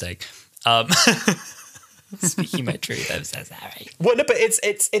 I made a mistake. Speaking my truth, I'm so sorry. Well, no, but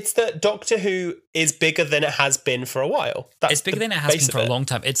it's that Doctor Who is bigger than it has been for a while. That's it's bigger than it has been for a long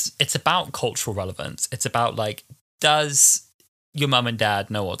time. It's about cultural relevance. It's about, like, does your mum and dad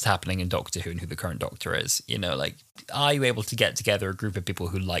know what's happening in Doctor Who and who the current Doctor is? You know, like, are you able to get together a group of people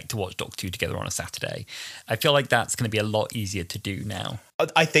who like to watch Doctor Who together on a Saturday? I feel like that's going to be a lot easier to do now.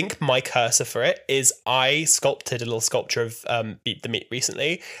 I think my cursor for it is I sculpted a little sculpture of Beat the Meat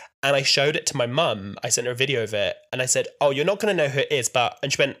recently, and I showed it to my mum. I sent her a video of it, and I said, "Oh, you're not going to know who it is,"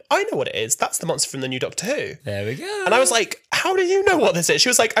 and she went, "I know what it is. That's the monster from the new Doctor Who." There we go. And I was like, "How do you know what this is?" She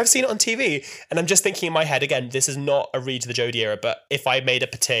was like, "I've seen it on TV." And I'm just thinking in my head, again, this is not a read to the Jodie era, but if I made a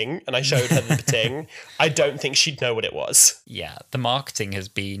pating and I showed her the pating, I don't think she'd know what it was. Yeah, the marketing has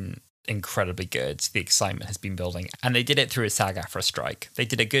been incredibly good. The excitement has been building, and they did it through a SAG-AFTRA strike. They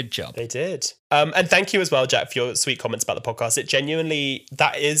did a good job. They did. And thank you as well, Jack, for your sweet comments about the podcast. It genuinely,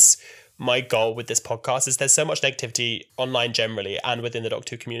 that is my goal with this podcast, is there's so much negativity online generally and within the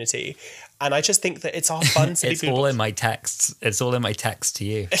Doctor Who community. And I just think that it's our fun. It's all in my texts. It's all in my text to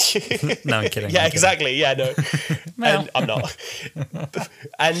you. No, I'm kidding. Yeah, I'm kidding. Exactly. Yeah, no. Well. And I'm not.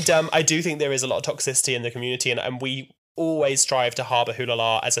 And I do think there is a lot of toxicity in the community, and we always strive to harbour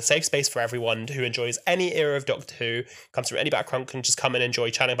Hulala as a safe space for everyone who enjoys any era of Doctor Who, comes from any background, can just come and enjoy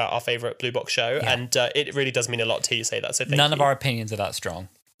chatting about our favourite Blue Box show. Yeah. And it really does mean a lot to you say that. So thank you. None of our opinions are that strong.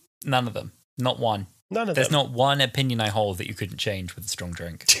 None of them. Not one. None of There's them. not one opinion I hold that you couldn't change with a strong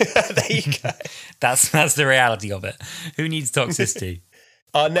drink. There you go. That's the reality of it. Who needs toxicity?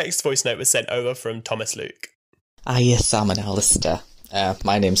 Our next voice note was sent over from Thomas Luke. Hiya, Sam and Alistair.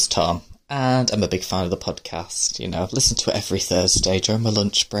 My name's Tom, and I'm a big fan of the podcast. You know, I've listened to it every Thursday during my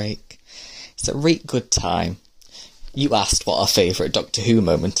lunch break. It's a really good time. You asked what our favourite Doctor Who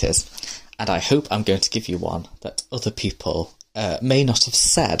moment is, and I hope I'm going to give you one that other people may not have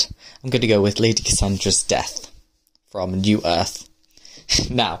said. I'm going to go with Lady Cassandra's death from New Earth.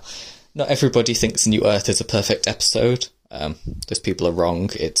 Now, not everybody thinks New Earth is a perfect episode. Those people are wrong.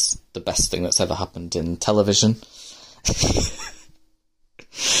 It's the best thing that's ever happened in television.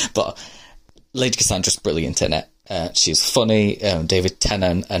 But Lady Cassandra's brilliant in it. She's funny. David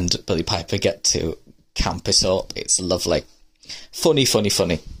Tennant and Billie Piper get to camp it up. It's lovely. Funny.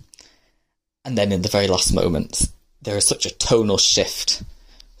 And then in the very last moments, there is such a tonal shift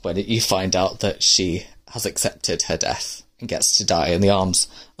when you find out that she has accepted her death and gets to die in the arms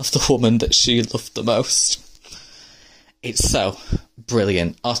of the woman that she loved the most. It's so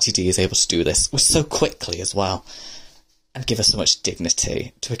brilliant. RTD is able to do this so quickly as well, and give us so much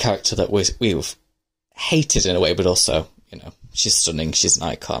dignity to a character that we've hated in a way, but also, you know, she's stunning, she's an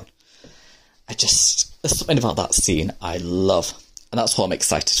icon. There's something about that scene I love, and that's what I'm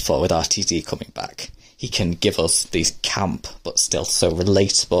excited for with RTD coming back. He can give us these camp, but still so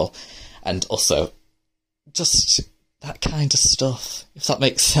relatable, and also just that kind of stuff, if that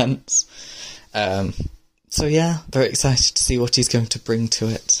makes sense. So yeah, very excited to see what he's going to bring to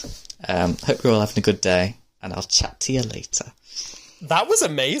it. Hope you're all having a good day, and I'll chat to you later. That was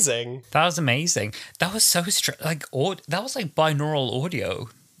amazing. That was amazing. That was so that was like binaural audio.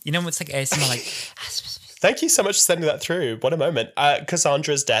 You know, it's like ASMR, like. Thank you so much for sending that through. What a moment.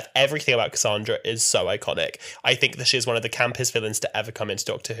 Cassandra's death, everything about Cassandra is so iconic. I think that she's one of the campest villains to ever come into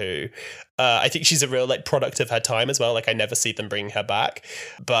Doctor Who. I think she's a real product of her time as well. I never see them bringing her back.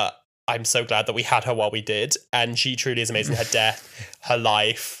 But I'm so glad that we had her while we did. And she truly is amazing. Her death, her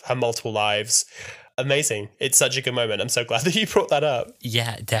life, her multiple lives. Amazing. It's such a good moment. I'm so glad that you brought that up.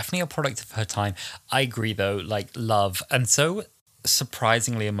 Yeah, definitely a product of her time. I agree though, love. And so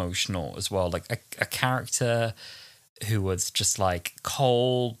surprisingly emotional as well. A character who was just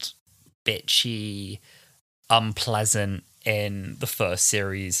cold, bitchy, unpleasant in the first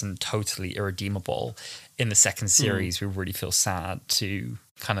series and totally irredeemable in the second series. We really feel sad to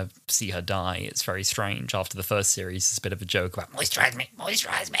kind of see her die. It's very strange. After the first series, it's a bit of a joke about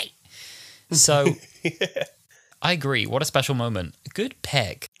moisturize me. So I agree. What a special moment. Good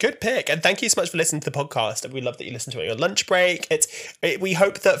pick. And thank you so much for listening to the podcast. We love that you listen to it on your lunch break. We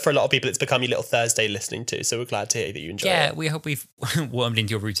hope that for a lot of people it's become your little Thursday listening to. So we're glad to hear that you enjoy it. Yeah, we hope we've warmed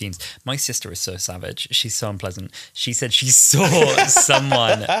into your routines. My sister is so savage. She's so unpleasant. She said she saw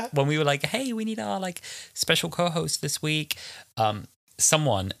someone when we were like, hey, we need our special co-host this week.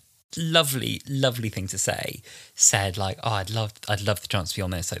 Someone, lovely thing to say, said oh, I'd love the chance to be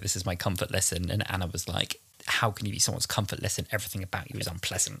on this. This is my comfort listen. And Anna was like, how can you be someone's comfort listen? Everything about you is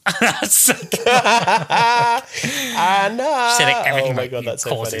unpleasant. Anna. She said everything about you that's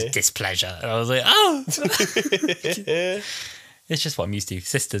so causes funny. displeasure. And I was like, oh. It's just what I'm used to.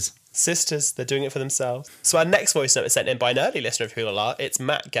 Sisters, they're doing it for themselves. So our next voice note was sent in by an early listener of Hula La. It's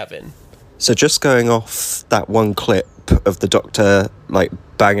Matt Gavin. So just going off that one clip of the Doctor, like,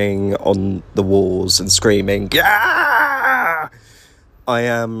 banging on the walls and screaming, yeah! I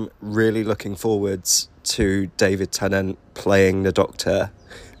am really looking forwards to David Tennant playing the Doctor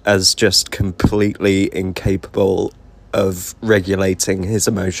as just completely incapable of regulating his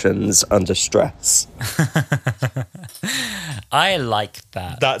emotions under stress. I like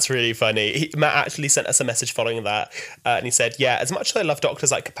that. That's really funny. Matt actually sent us a message following that, and he said, yeah, as much as I love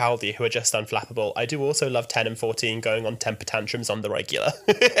doctors like Capaldi who are just unflappable, I do also love 10 and 14 going on temper tantrums on the regular,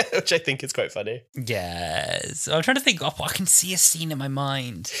 which I think is quite funny. Yes. I'm trying to think, I can see a scene in my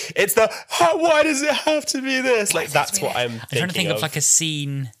mind. It's why does it have to be this? Like, that's what I'm thinking. I'm trying to think of like a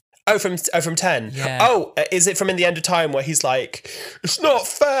scene. Oh, from 10. Yeah. Oh, is it from In the End of Time where he's like, it's not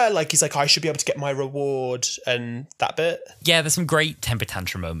fair? Like, he's like, I should be able to get my reward and that bit. Yeah, there's some great temper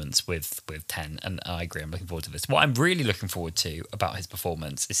tantrum moments with 10, and I agree. I'm looking forward to this. What I'm really looking forward to about his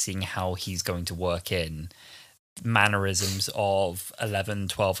performance is seeing how he's going to work in mannerisms of 11,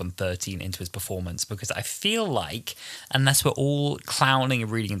 12 and 13 into his performance, because I feel like, unless we're all clowning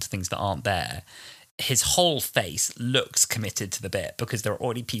and reading into things that aren't there, his whole face looks committed to the bit, because there are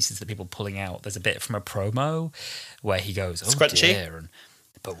already pieces that people are pulling out. There's a bit from a promo where he goes, oh Scrunchy. dear,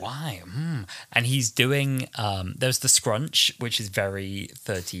 but why? And he's doing, there's the scrunch, which is very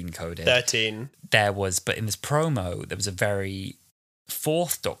 13 coded. 13. But in this promo, there was a very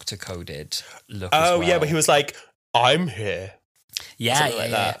Fourth Doctor coded look Oh, as well. yeah, but he was like, I'm here. Yeah,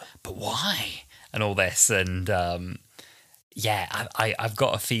 like that. But why? And all this. And I've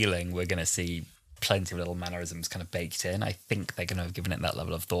got a feeling we're going to see plenty of little mannerisms kind of baked in. I think they're going to have given it that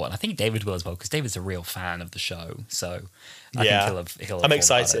level of thought. And I think David will as well, because David's a real fan of the show. So I think he'll have I'm thought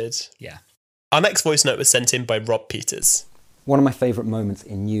excited. about it. Yeah. Our next voice note was sent in by Rob Peters. One of my favourite moments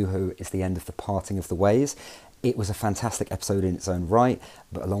in New Who is the end of the parting of the ways. It was a fantastic episode in its own right,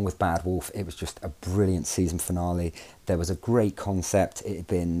 but along with Bad Wolf, it was just a brilliant season finale. There was a great concept. It had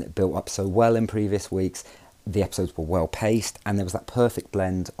been built up so well in previous weeks. The episodes were well paced, and there was that perfect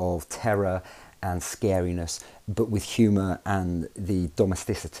blend of terror and scariness, but with humour and the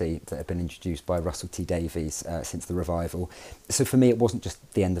domesticity that had been introduced by Russell T Davies since the revival. So for me, it wasn't just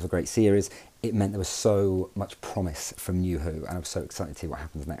the end of a great series. It meant there was so much promise from New Who, and I was so excited to see what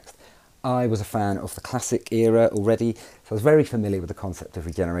happens next. I was a fan of the classic era already, so I was very familiar with the concept of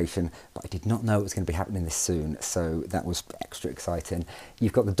regeneration, but I did not know it was going to be happening this soon, so that was extra exciting.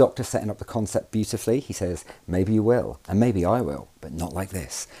 You've got the Doctor setting up the concept beautifully. He says, maybe you will, and maybe I will, but not like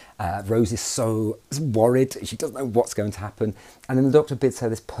this. Rose is so worried, she doesn't know what's going to happen, and then the Doctor bids her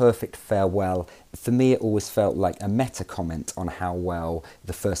this perfect farewell. For me, it always felt like a meta comment on how well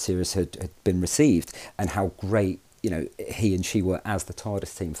the first series had been received, and how great he and she were as the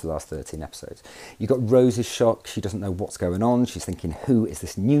TARDIS team for the last 13 episodes. You've got Rose's shock. She doesn't know what's going on. She's thinking, who is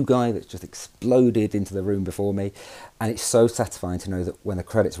this new guy that's just exploded into the room before me? And it's so satisfying to know that when the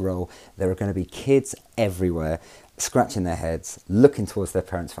credits roll, there are going to be kids everywhere scratching their heads, looking towards their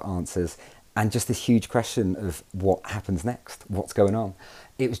parents for answers, and just this huge question of what happens next, what's going on.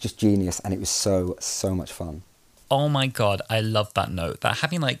 It was just genius, and it was so much fun. Oh my God, I love that note. That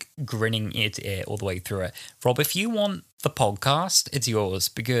having like grinning ear to ear all the way through it. Rob, if you want the podcast, it's yours,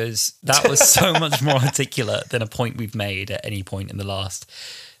 because that was so much more articulate than a point we've made at any point in the last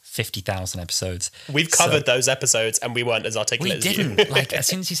 50,000 episodes. We've covered those episodes and we weren't as articulate as you. We didn't. Like, as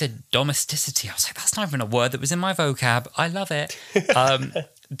soon as you said domesticity, I was like, that's not even a word that was in my vocab. I love it.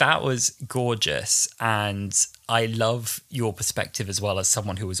 That was gorgeous. And I love your perspective as well, as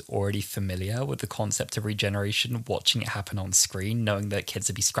someone who was already familiar with the concept of regeneration, watching it happen on screen, knowing that kids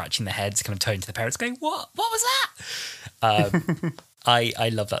would be scratching their heads, kind of turning to the parents going, what was that? I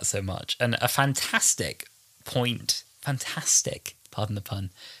love that so much. And a fantastic, pardon the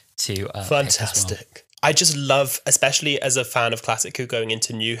pun, to fantastic. Well. I just love, especially as a fan of Classic Who going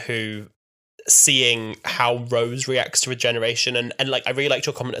into New Who, seeing how Rose reacts to regeneration, and like I really liked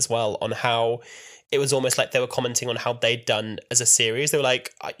your comment as well on how it was almost like they were commenting on how they'd done as a series. They were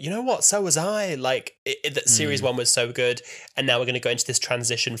like, you know what, so was I. Like that series one was so good, and now we're going to go into this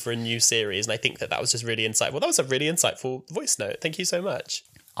transition for a new series. And I think that was just really insightful. That was a really insightful voice note. Thank you so much.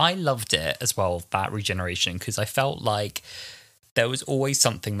 I loved it as well, that regeneration, because I felt like there was always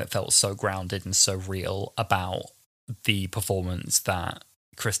something that felt so grounded and so real about the performance that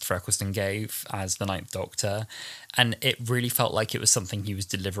Christopher Eccleston gave as the Ninth Doctor, and it really felt like it was something he was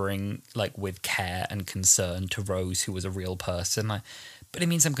delivering like with care and concern to Rose, who was a real person. But it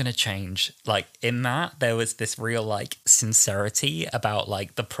means I'm going to change. Like in that, there was this real like sincerity about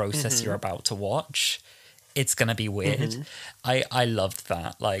like the process you're about to watch. it's going to be weird. I loved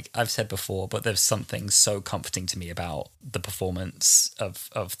that. Like I've said before, but there's something so comforting to me about the performance of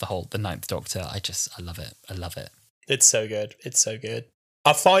the Ninth Doctor. I love it. I love it. It's so good. It's so good.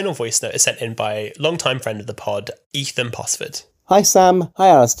 Our final voice note is sent in by longtime friend of the pod, Ethan Posford. Hi Sam, hi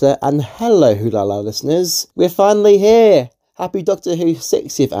Alistair, and hello Hulala listeners. We're finally here. Happy Doctor Who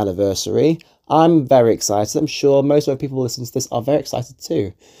 60th anniversary. I'm very excited. I'm sure most of the people listening to this are very excited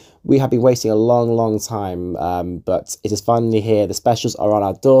too. We have been waiting a long, long time, but it is finally here. The specials are on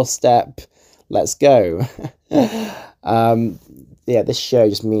our doorstep. Let's go. This show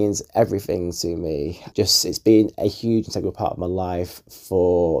just means everything to me. It's been a huge integral part of my life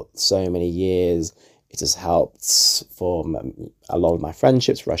for so many years. It has helped form a lot of my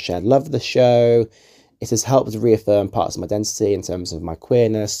friendships for our shared love of the show. It has helped reaffirm parts of my identity in terms of my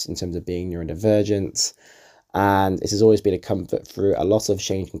queerness, in terms of being neurodivergent. And it has always been a comfort through a lot of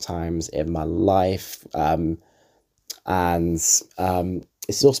changing times in my life. It's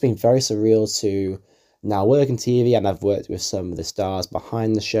also been very surreal to now work in TV, and I've worked with some of the stars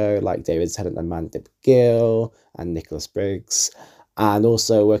behind the show, like David Tennant and Mandip Gill and Nicholas Briggs, and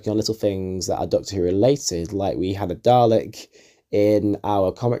also working on little things that are Doctor Who related, like we had a Dalek in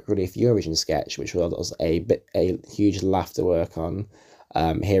our Comic Relief Eurovision sketch, which was a huge laugh to work on.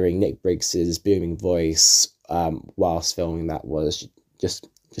 Hearing Nick Briggs's booming voice whilst filming that was just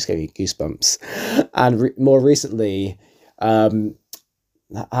gave me goosebumps. And more recently,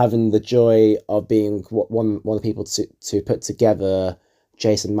 having the joy of being one of the people to put together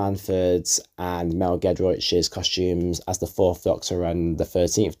Jason Manford's and Mel Giedroych's costumes as the 4th Doctor and the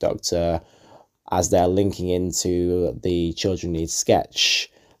 13th Doctor, as they're linking into the Children Need sketch.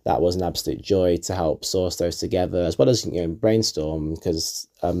 That was an absolute joy to help source those together, as well as brainstorm, because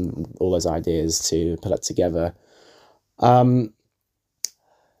all those ideas to put that together. In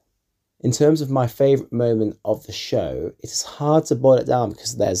terms of my favourite moment of the show, it is hard to boil it down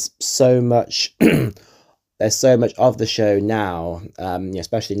because there's so much there's so much of the show now,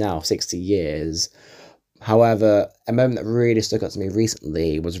 especially now, 60 years. However, a moment that really stuck out to me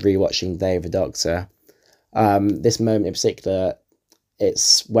recently was rewatching Day of the Doctor. This moment in particular,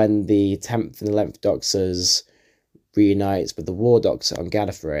 it's when the 10th and 11th Doctors reunites with the War Doctor on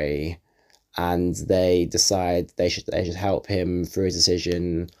Gallifrey, and they decide they should help him through his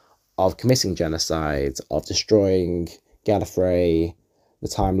decision of committing genocide, of destroying Gallifrey, the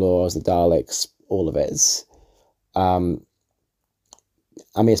Time Lords, the Daleks, all of it.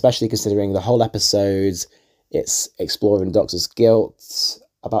 Especially considering the whole episode, it's exploring Doctor's guilt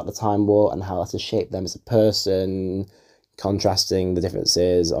about the Time War and how that has shaped them as a person, contrasting the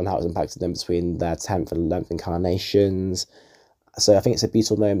differences on how it's impacted them between their 10th and 11th incarnations. So I think it's a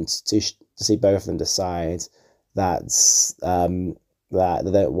beautiful moment to see both of them decide that that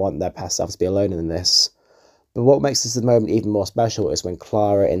they don't want their past selves to be alone in this. But what makes this moment even more special is when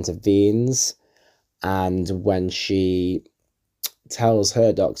Clara intervenes, and when she tells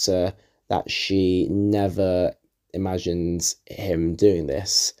her Doctor that she never imagined him doing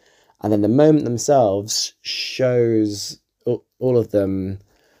this. And then the moment themselves shows all of them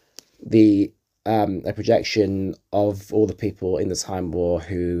a projection of all the people in the Time War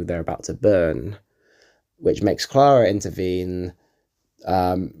who they're about to burn, which makes Clara intervene,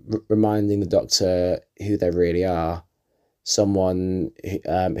 reminding the Doctor who they really are. Someone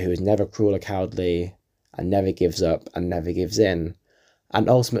who is never cruel or cowardly, and never gives up and never gives in. And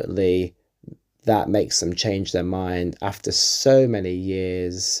ultimately, that makes them change their mind after so many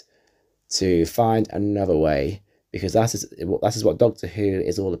years to find another way, because that is what Doctor Who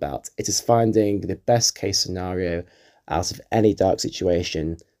is all about. It is finding the best case scenario out of any dark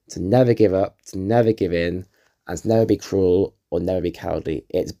situation, to never give up, to never give in, and to never be cruel or never be cowardly.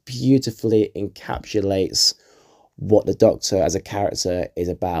 It beautifully encapsulates what the Doctor as a character is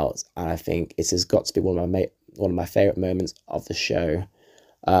about, and I think it has got to be one of my favourite moments of the show.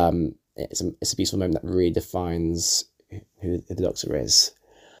 It's a beautiful moment that really defines who the Doctor is.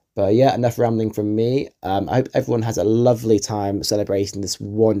 But yeah, enough rambling from me. I hope everyone has a lovely time celebrating this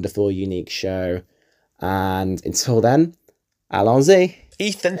wonderful, unique show. And until then, allons-y.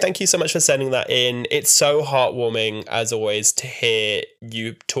 Ethan, thank you so much for sending that in. It's so heartwarming, as always, to hear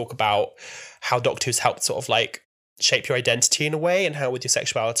you talk about how Doctor Who's helped sort of like shape your identity in a way, and how with your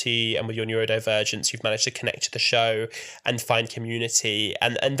sexuality and with your neurodivergence you've managed to connect to the show and find community,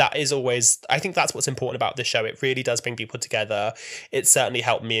 and that is always, I think that's what's important about this show. It really does bring people together. It certainly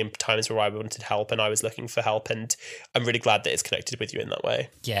helped me in times where I wanted help and I was looking for help, and I'm really glad that it's connected with you in that way.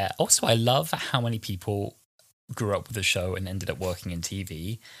 Yeah, also I love how many people grew up with the show and ended up working in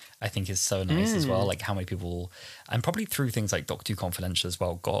TV, I think is so nice as well. Like how many people, and probably through things like Doctor Who Confidential as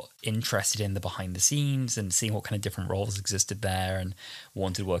well, got interested in the behind the scenes and seeing what kind of different roles existed there and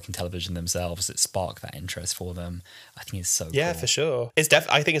wanted to work in television themselves. It sparked that interest for them. I think it's so yeah, cool. for sure.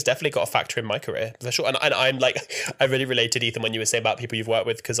 I think it's definitely got a factor in my career for sure. And I'm like, I really related, Ethan, when you were saying about people you've worked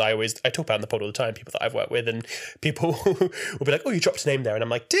with, because I talk about in the pod all the time, people that I've worked with, and people will be like, oh, you dropped a name there, and I'm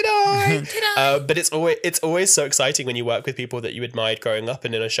like, did I? Did I? But it's always so exciting when you work with people that you admired growing up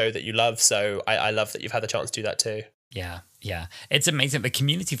and in a show that you love. So I love that you've had the chance to do that too. Yeah, it's amazing. The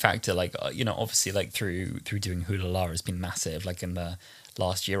community factor, like, you know, obviously, like through doing Hula La has been massive. Like in the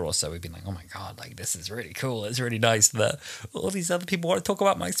last year or so, we've been like, oh my god, like this is really cool. It's really nice that all these other people want to talk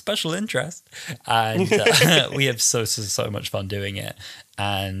about my special interest, and we have so much fun doing it.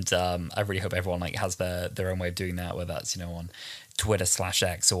 And I really hope everyone like has their own way of doing that, whether that's, you know, on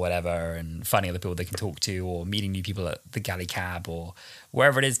Twitter/X or whatever, and finding other people they can talk to, or meeting new people at the galley cab or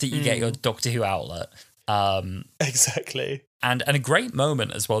wherever it is that you get your Doctor Who outlet. Exactly. And a great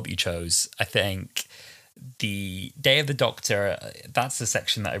moment as well that you chose. I think the Day of the Doctor, that's the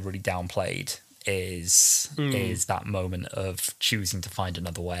section that I really downplayed, is that moment of choosing to find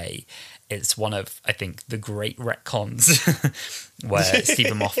another way. It's one of, I think, the great retcons where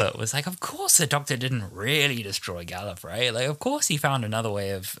Stephen Moffat was like, of course the Doctor didn't really destroy Gallifrey. Like, of course he found another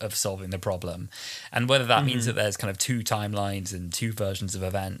way of solving the problem. And whether that means that there's kind of two timelines and two versions of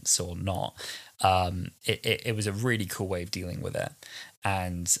events or not, it was a really cool way of dealing with it.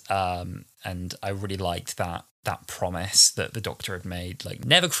 And I really liked that promise that the Doctor had made, like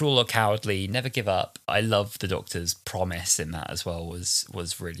never cruel or cowardly, never give up. I love the Doctor's promise in that as well,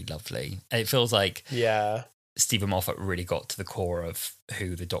 was really lovely. It feels like Stephen Moffat really got to the core of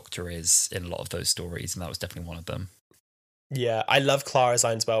who the Doctor is in a lot of those stories, and that was definitely one of them. Yeah, I love Clara's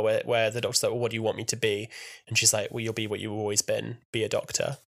line as well, where the Doctor's like, well, what do you want me to be? And she's like, well, you'll be what you've always been, be a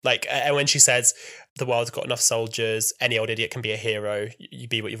doctor. Like, and when she says the world's got enough soldiers, any old idiot can be a hero, you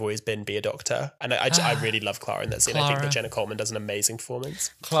be what you've always been, be a doctor. And I really love Clara in that scene. I think that Jenna Coleman does an amazing performance.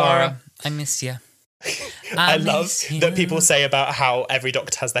 Clara, I miss you. I love that people say about how every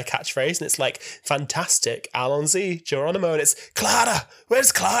Doctor has their catchphrase, and it's like, fantastic, Allons-y, Geronimo, and it's, Clara,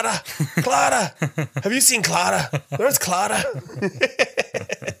 where's Clara? Clara, have you seen Clara? Where's Clara?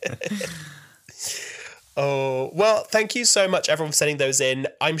 Oh, well, thank you so much, everyone, for sending those in.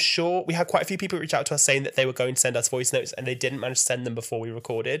 I'm sure we had quite a few people reach out to us saying that they were going to send us voice notes and they didn't manage to send them before we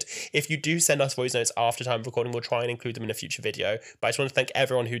recorded. If you do send us voice notes after time of recording, we'll try and include them in a future video. But I just want to thank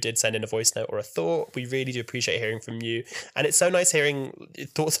everyone who did send in a voice note or a thought. We really do appreciate hearing from you. And it's so nice hearing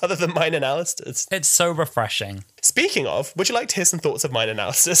thoughts other than mine and Alistair's. It's so refreshing. Speaking of, would you like to hear some thoughts of mine and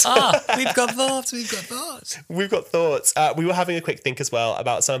Alistair's? We've got thoughts. We've got thoughts. We were having a quick think as well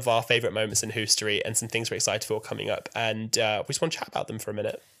about some of our favourite moments in Whostory and some things we're excited for coming up. And we just want to chat about them for a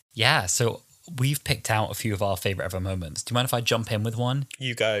minute. Yeah, so we've picked out a few of our favourite ever moments. Do you mind if I jump in with one?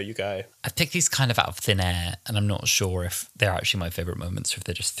 You go. I've picked these kind of out of thin air, and I'm not sure if they're actually my favourite moments or if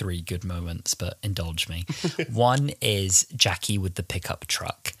they're just three good moments, but indulge me. One is Jackie with the pickup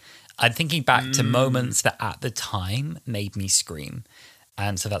truck. I'm thinking back to moments that at the time made me scream.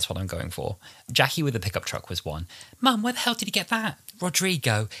 And so that's what I'm going for. Jackie with the pickup truck was one. Mum, where the hell did he get that?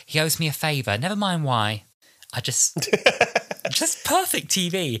 Rodrigo, he owes me a favour. Never mind why. Just perfect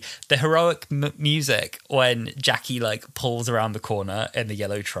TV. The heroic music when Jackie like pulls around the corner in the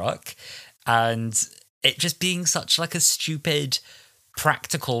yellow truck, and it just being such like a stupid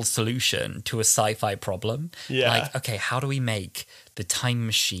practical solution to a sci-fi problem. Yeah. Like, okay, how do we make the time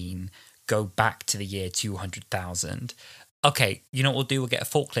machine go back to the year 200,000? Okay, you know what we'll do? We'll get a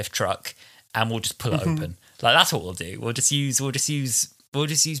forklift truck and we'll just pull it open. Like, that's what we'll do. We'll just use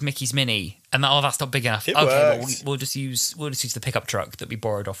Mickey's Mini, and that's not big enough. Well, we'll just use the pickup truck that we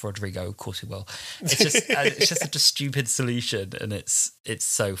borrowed off Rodrigo. Of course we will. It's just such a stupid solution, and it's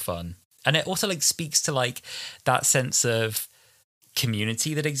so fun. And it also like speaks to like that sense of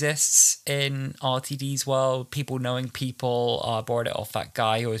community that exists in RTD's world. People knowing people. I borrowed it off that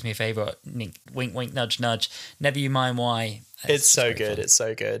guy who was my favourite. Wink, wink, nudge, nudge. Never you mind why. It's so good. Fun. It's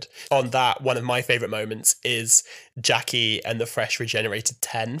so good. On that, one of my favourite moments is Jackie and the fresh regenerated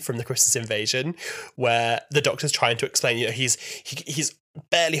 10 from the Christmas Invasion, where the Doctor's trying to explain, you know, he's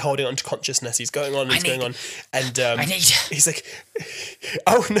barely holding on to consciousness. He's going on, and he's like,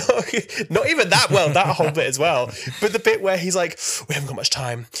 oh no, not even that well, that whole bit as well. But the bit where he's like, we haven't got much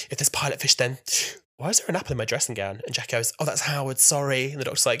time. If there's pilot fish, then why is there an apple in my dressing gown? And Jackie goes, oh, that's Howard, sorry. And the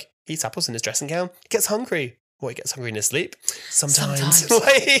Doctor's like, he eats apples in his dressing gown. He gets hungry. boy gets hungry in his sleep. Sometimes.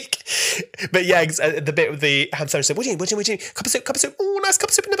 Like, but yeah, the bit with the ham sandwich, what do you need? Cup of soup. Oh, nice cup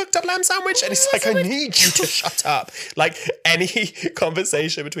of soup in a booked up lamb sandwich. And he's like, I need you to shut up. Like, any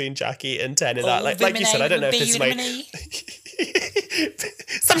conversation between Jackie and Ten in that, like you said, I don't know if this is my...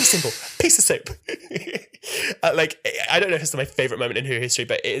 Something simple, piece of soup. Like, I don't know if it's my favourite moment in Who history,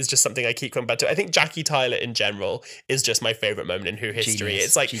 but it is just something I keep coming back to. I think Jackie Tyler in general is just my favourite moment in Who history. Genius,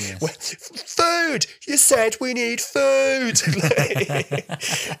 it's like, genius. Food! You said we need food! Like,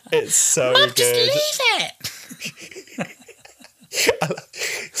 it's so Mum, good. just leave it!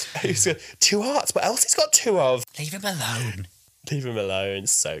 He's got 2 hearts. What else he's got 2 of? Leave him alone. Leave him alone.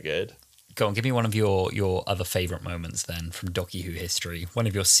 So good. Go on, give me one of your other favourite moments then from Doctor Who history. One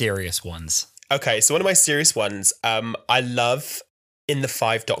of your serious ones. Okay, so one of my serious ones, I love in the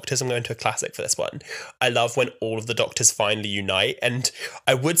 5 Doctors, I'm going to a classic for this one. I love when all of the Doctors finally unite, and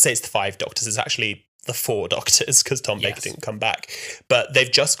I would say it's the 5 Doctors. It's actually the 4 Doctors because Tom Baker didn't come back. But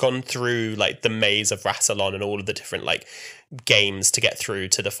they've just gone through like the maze of Rassilon and all of the different like games to get through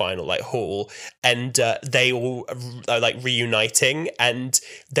to the final like hall, and they all are like reuniting, and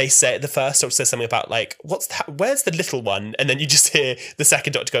they say the first Doctor says something about like, where's the little one, and then you just hear the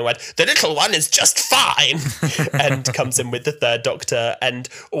second Doctor going, the little one is just fine. And comes in with the third Doctor, and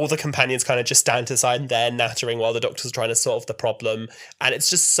all the companions kind of just stand to the side and they're nattering while the Doctor's trying to solve the problem, and it's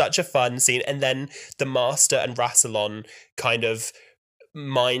just such a fun scene. And then the Master and Rassilon kind of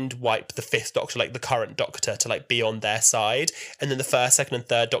mind wipe the 5th Doctor, like the current Doctor, to like be on their side, and then the 1st, 2nd and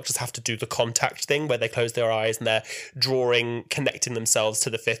 3rd Doctors have to do the contact thing where they close their eyes and they're connecting themselves to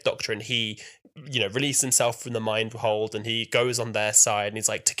the 5th Doctor, and he, you know, releases himself from the mind hold and he goes on their side and he's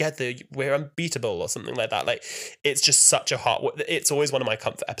like, together we're unbeatable or something like that. Like, it's just such a it's always one of my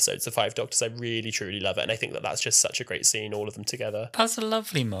comfort episodes, the 5 Doctors. I really truly love it, and I think that that's just such a great scene, all of them together. That's a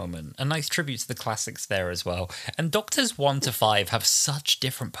lovely moment, a nice tribute to the classics there as well. And Doctors 1 to 5 have such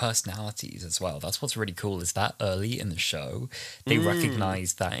different personalities as well. That's what's really cool, is that early in the show they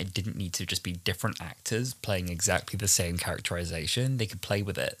recognized that it didn't need to just be different actors playing exactly the same characterization. They could play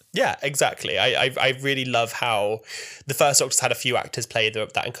with it. Yeah, exactly. I really love how the first Doctor's had a few actors play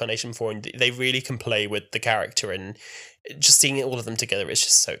that incarnation before, and they really can play with the character, and just seeing all of them together is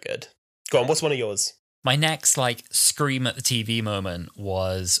just so good. Go on, what's one of yours? My next, like, scream at the TV moment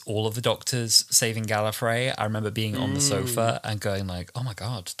was all of the Doctors saving Gallifrey. I remember being on the sofa and going like, oh my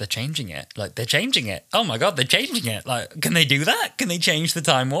God, they're changing it. Like, they're changing it. Oh my God, they're changing it. Like, can they do that? Can they change the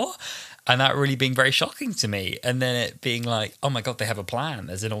Time War? And that really being very shocking to me. And then it being like, oh my God, they have a plan.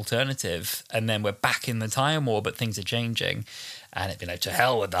 There's an alternative. And then we're back in the Time War, but things are changing. And it'd be like, to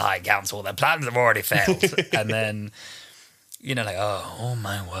hell with the High Council. Their plans have already failed. And then, you know, like, oh,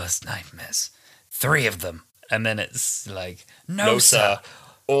 my worst nightmares. 3 of them. And then it's like, no sir.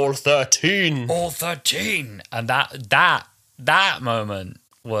 All 13. All 13. And that moment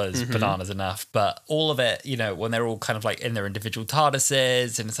was bananas enough. But all of it, you know, when they're all kind of like in their individual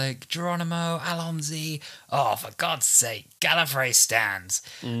TARDISes, and it's like, Geronimo, Alonzi, oh, for God's sake, Gallifrey stands.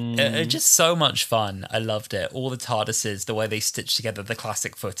 It's just so much fun. I loved it. All the TARDISes, the way they stitched together the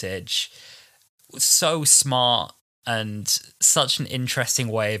classic footage, was so smart. And such an interesting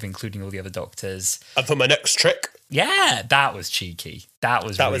way of including all the other Doctors. And for my next trick. Yeah, that was cheeky. That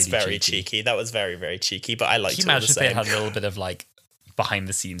was very cheeky. That was very, very cheeky, but I liked it all the same. Can you imagine if they had a little bit of like behind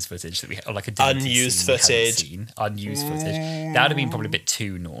the scenes footage that we had, or like a unused footage? Unused footage. That would have been probably a bit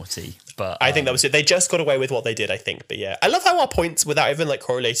too naughty. But I think that was it. They just got away with what they did, I think. But yeah, I love how our points, without even like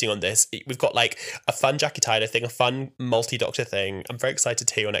correlating on this, we've got like a fun Jackie Tyler thing, a fun multi-Doctor thing. I'm very excited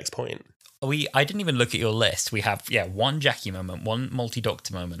to hear your next point. I didn't even look at your list. We have one Jackie moment, one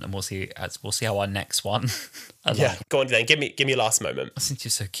multi-Doctor moment, and we'll see how our next one. Yeah, go on then. Give me your last moment. Since you're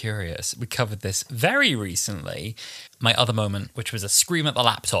so curious, we covered this very recently. My other moment, which was a scream at the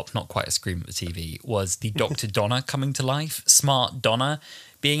laptop, not quite a scream at the TV, was the Dr. Donna coming to life. Smart Donna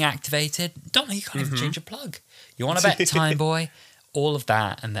being activated. Donna, you can't even change a plug. You want a bet time, boy? All of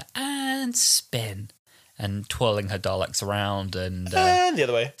that, and spin. And twirling her Daleks around and the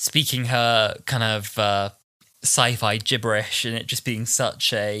other way, speaking her kind of sci-fi gibberish, and it just being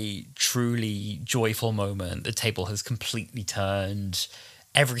such a truly joyful moment. The table has completely turned.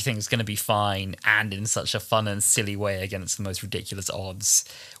 Everything's going to be fine, and in such a fun and silly way against the most ridiculous odds,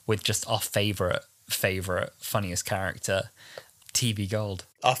 with just our favourite, funniest character, TV Gold.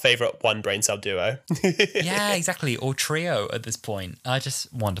 Our favourite one brain cell duo. Yeah, exactly. Or trio at this point.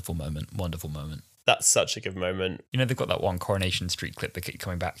 Just wonderful moment. That's such a good moment. You know, they've got that one Coronation Street clip they keep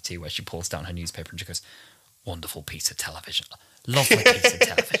coming back to where she pulls down her newspaper and she goes, wonderful piece of television. Lovely piece of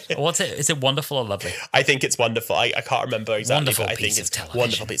television. What's it? Is it wonderful or lovely? I think it's wonderful. I can't remember exactly, wonderful but I think it's television.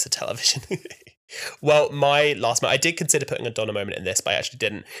 Wonderful piece of television. Well, my last moment, I did consider putting a Donna moment in this, but I actually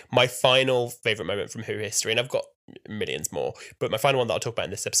didn't. My final favourite moment from Who history, and I've got millions more, but my final one that I'll talk about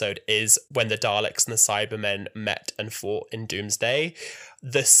in this episode is when the Daleks and the Cybermen met and fought in Doomsday.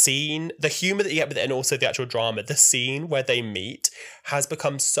 The scene, the humour that you get with it, and also the actual drama, the scene where they meet has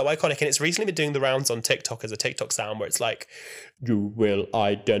become so iconic, and it's recently been doing the rounds on TikTok as a TikTok sound where it's like, you will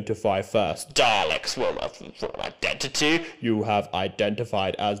identify first. Daleks will have identity. You have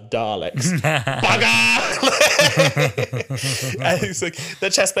identified as Daleks. Bugger! And it's like, the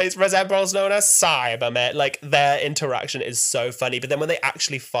chess plates resembles known as Cybermen. Like, their interaction is so funny. But then when they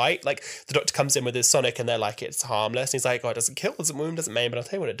actually fight, like, the Doctor comes in with his Sonic and they're like, it's harmless. And he's like, oh, it doesn't kill, doesn't wound, doesn't maim, but I'll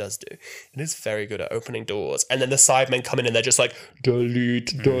tell you what it does do. It is very good at opening doors. And then the Cybermen come in and they're just like,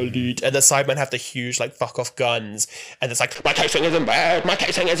 delete. And the Cybermen have the huge, like, fuck off guns. And it's like, my casing is impaired. My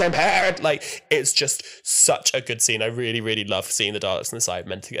casing is impaired. Like, it's just such a good scene. I really, really love seeing the Daleks and the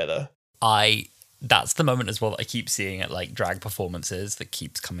Cybermen together. That's the moment as well that I keep seeing at like drag performances that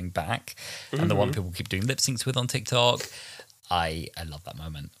keeps coming back, and the one people keep doing lip syncs with on TikTok. I love that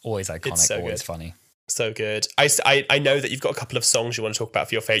moment. Always iconic, It's so always good. Funny. So good. I know that you've got a couple of songs you want to talk about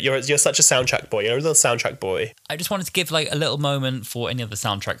for your favourite. You're such a soundtrack boy. You're a little soundtrack boy. I just wanted to give like a little moment for any of the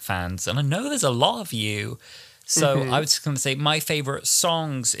soundtrack fans, and I know there's a lot of you. So I was just going to say my favourite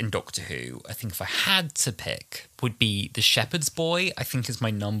songs in Doctor Who, I think if I had to pick, would be The Shepherd's Boy, I think is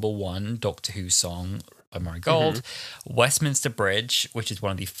my number one Doctor Who song by Murray Gold. Westminster Bridge, which is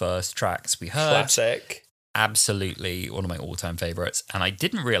one of the first tracks we heard. Classic. Absolutely one of my all-time favourites. And I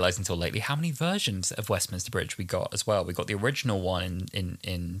didn't realise until lately how many versions of Westminster Bridge we got as well. We got the original one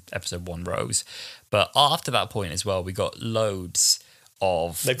in episode 1, Rose. But after that point as well, we got loads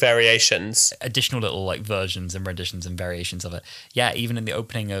of like variations, additional little like versions and renditions and variations of it. Yeah, even in the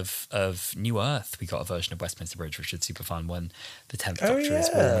opening of New Earth, we got a version of Westminster Bridge, which is super fun when the 10th Doctor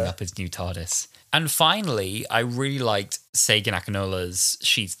is warming up his new TARDIS. And finally, I really liked Sagan Akinola's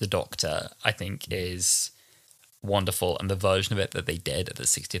She's the Doctor, I think is wonderful. And the version of it that they did at the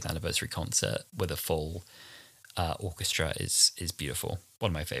 60th anniversary concert with a full orchestra is beautiful. One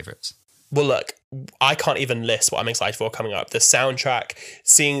of my favourites. Well, look, I can't even list what I'm excited for coming up. The soundtrack,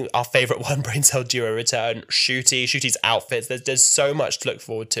 seeing our favourite one, Brain Cell Duo return, Shooty's outfits. There's so much to look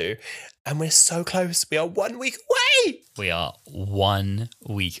forward to. And we're so close. We are 1 week away. We are 1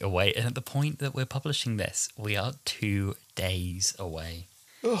 week away. And at the point that we're publishing this, we are 2 days away.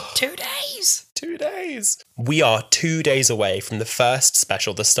 2 days! 2 days. We are 2 days away from the first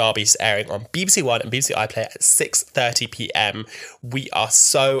special, The Star Beast, airing on BBC One and BBC iPlayer at 6:30 p.m. We are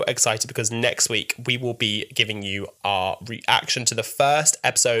so excited because next week we will be giving you our reaction to the first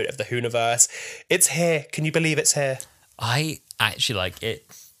episode of the Whoniverse. It's here. Can you believe it's here? I actually like it.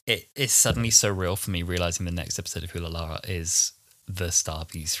 It is suddenly so real for me realising the next episode of Hula Lara is the Star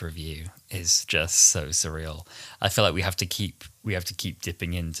Beast review. Is just so surreal. I feel like we have to keep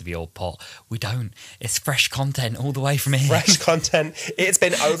dipping into the old pot. We don't. It's fresh content all the way from here. Fresh content. It's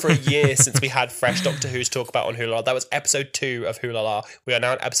been over a year since we had fresh Doctor Who to talk about on Hula La. That was episode 2 of Hula La. We are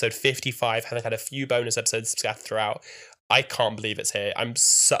now at episode 55, having had a few bonus episodes scattered throughout. I can't believe it's here. I'm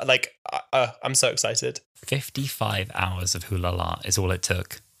so excited. 55 hours of Hula La is all it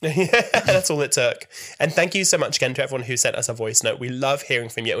took. Yeah, that's all it took. And thank you so much again to everyone who sent us a voice note. We love hearing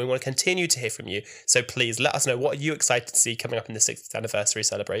from you and we want to continue to hear from you. So please let us know what are you excited to see coming up in the 60th anniversary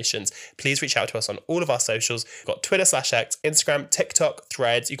celebrations. Please reach out to us on all of our socials. We've got Twitter /X, Instagram, TikTok,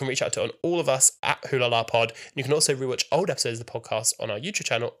 Threads. You can reach out to on all of us at Hula La Pod. And you can also rewatch old episodes of the podcast on our YouTube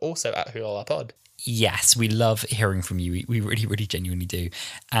channel, also at Hula La Pod. Yes, we love hearing from you. We really, really genuinely do.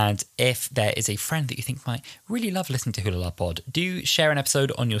 And if there is a friend that you think might really love listening to Hula La Pod, do share an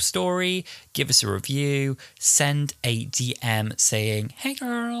episode on your story, give us a review, send a DM saying, hey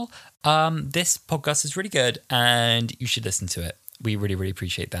girl, this podcast is really good and you should listen to it. We really, really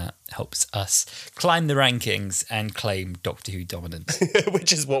appreciate that. It helps us climb the rankings and claim Doctor Who dominance.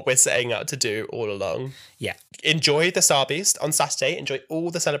 Which is what we're setting out to do all along. Yeah. Enjoy the Star Beast on Saturday. Enjoy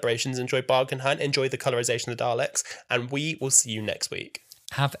all the celebrations. Enjoy Bargain Hunt. Enjoy the colorization of the Daleks. And we will see you next week.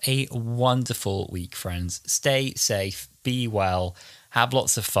 Have a wonderful week, friends. Stay safe. Be well. Have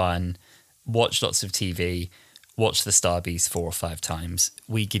lots of fun. Watch lots of TV. Watch the Star Beast 4 or 5 times.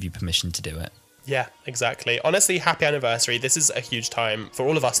 We give you permission to do it. Yeah, exactly. Honestly, happy anniversary. This is a huge time for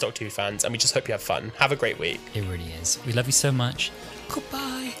all of us Doctor Who fans, and we just hope you have fun. Have a great week. It really is. We love you so much.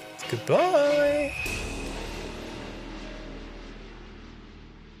 Goodbye. Goodbye.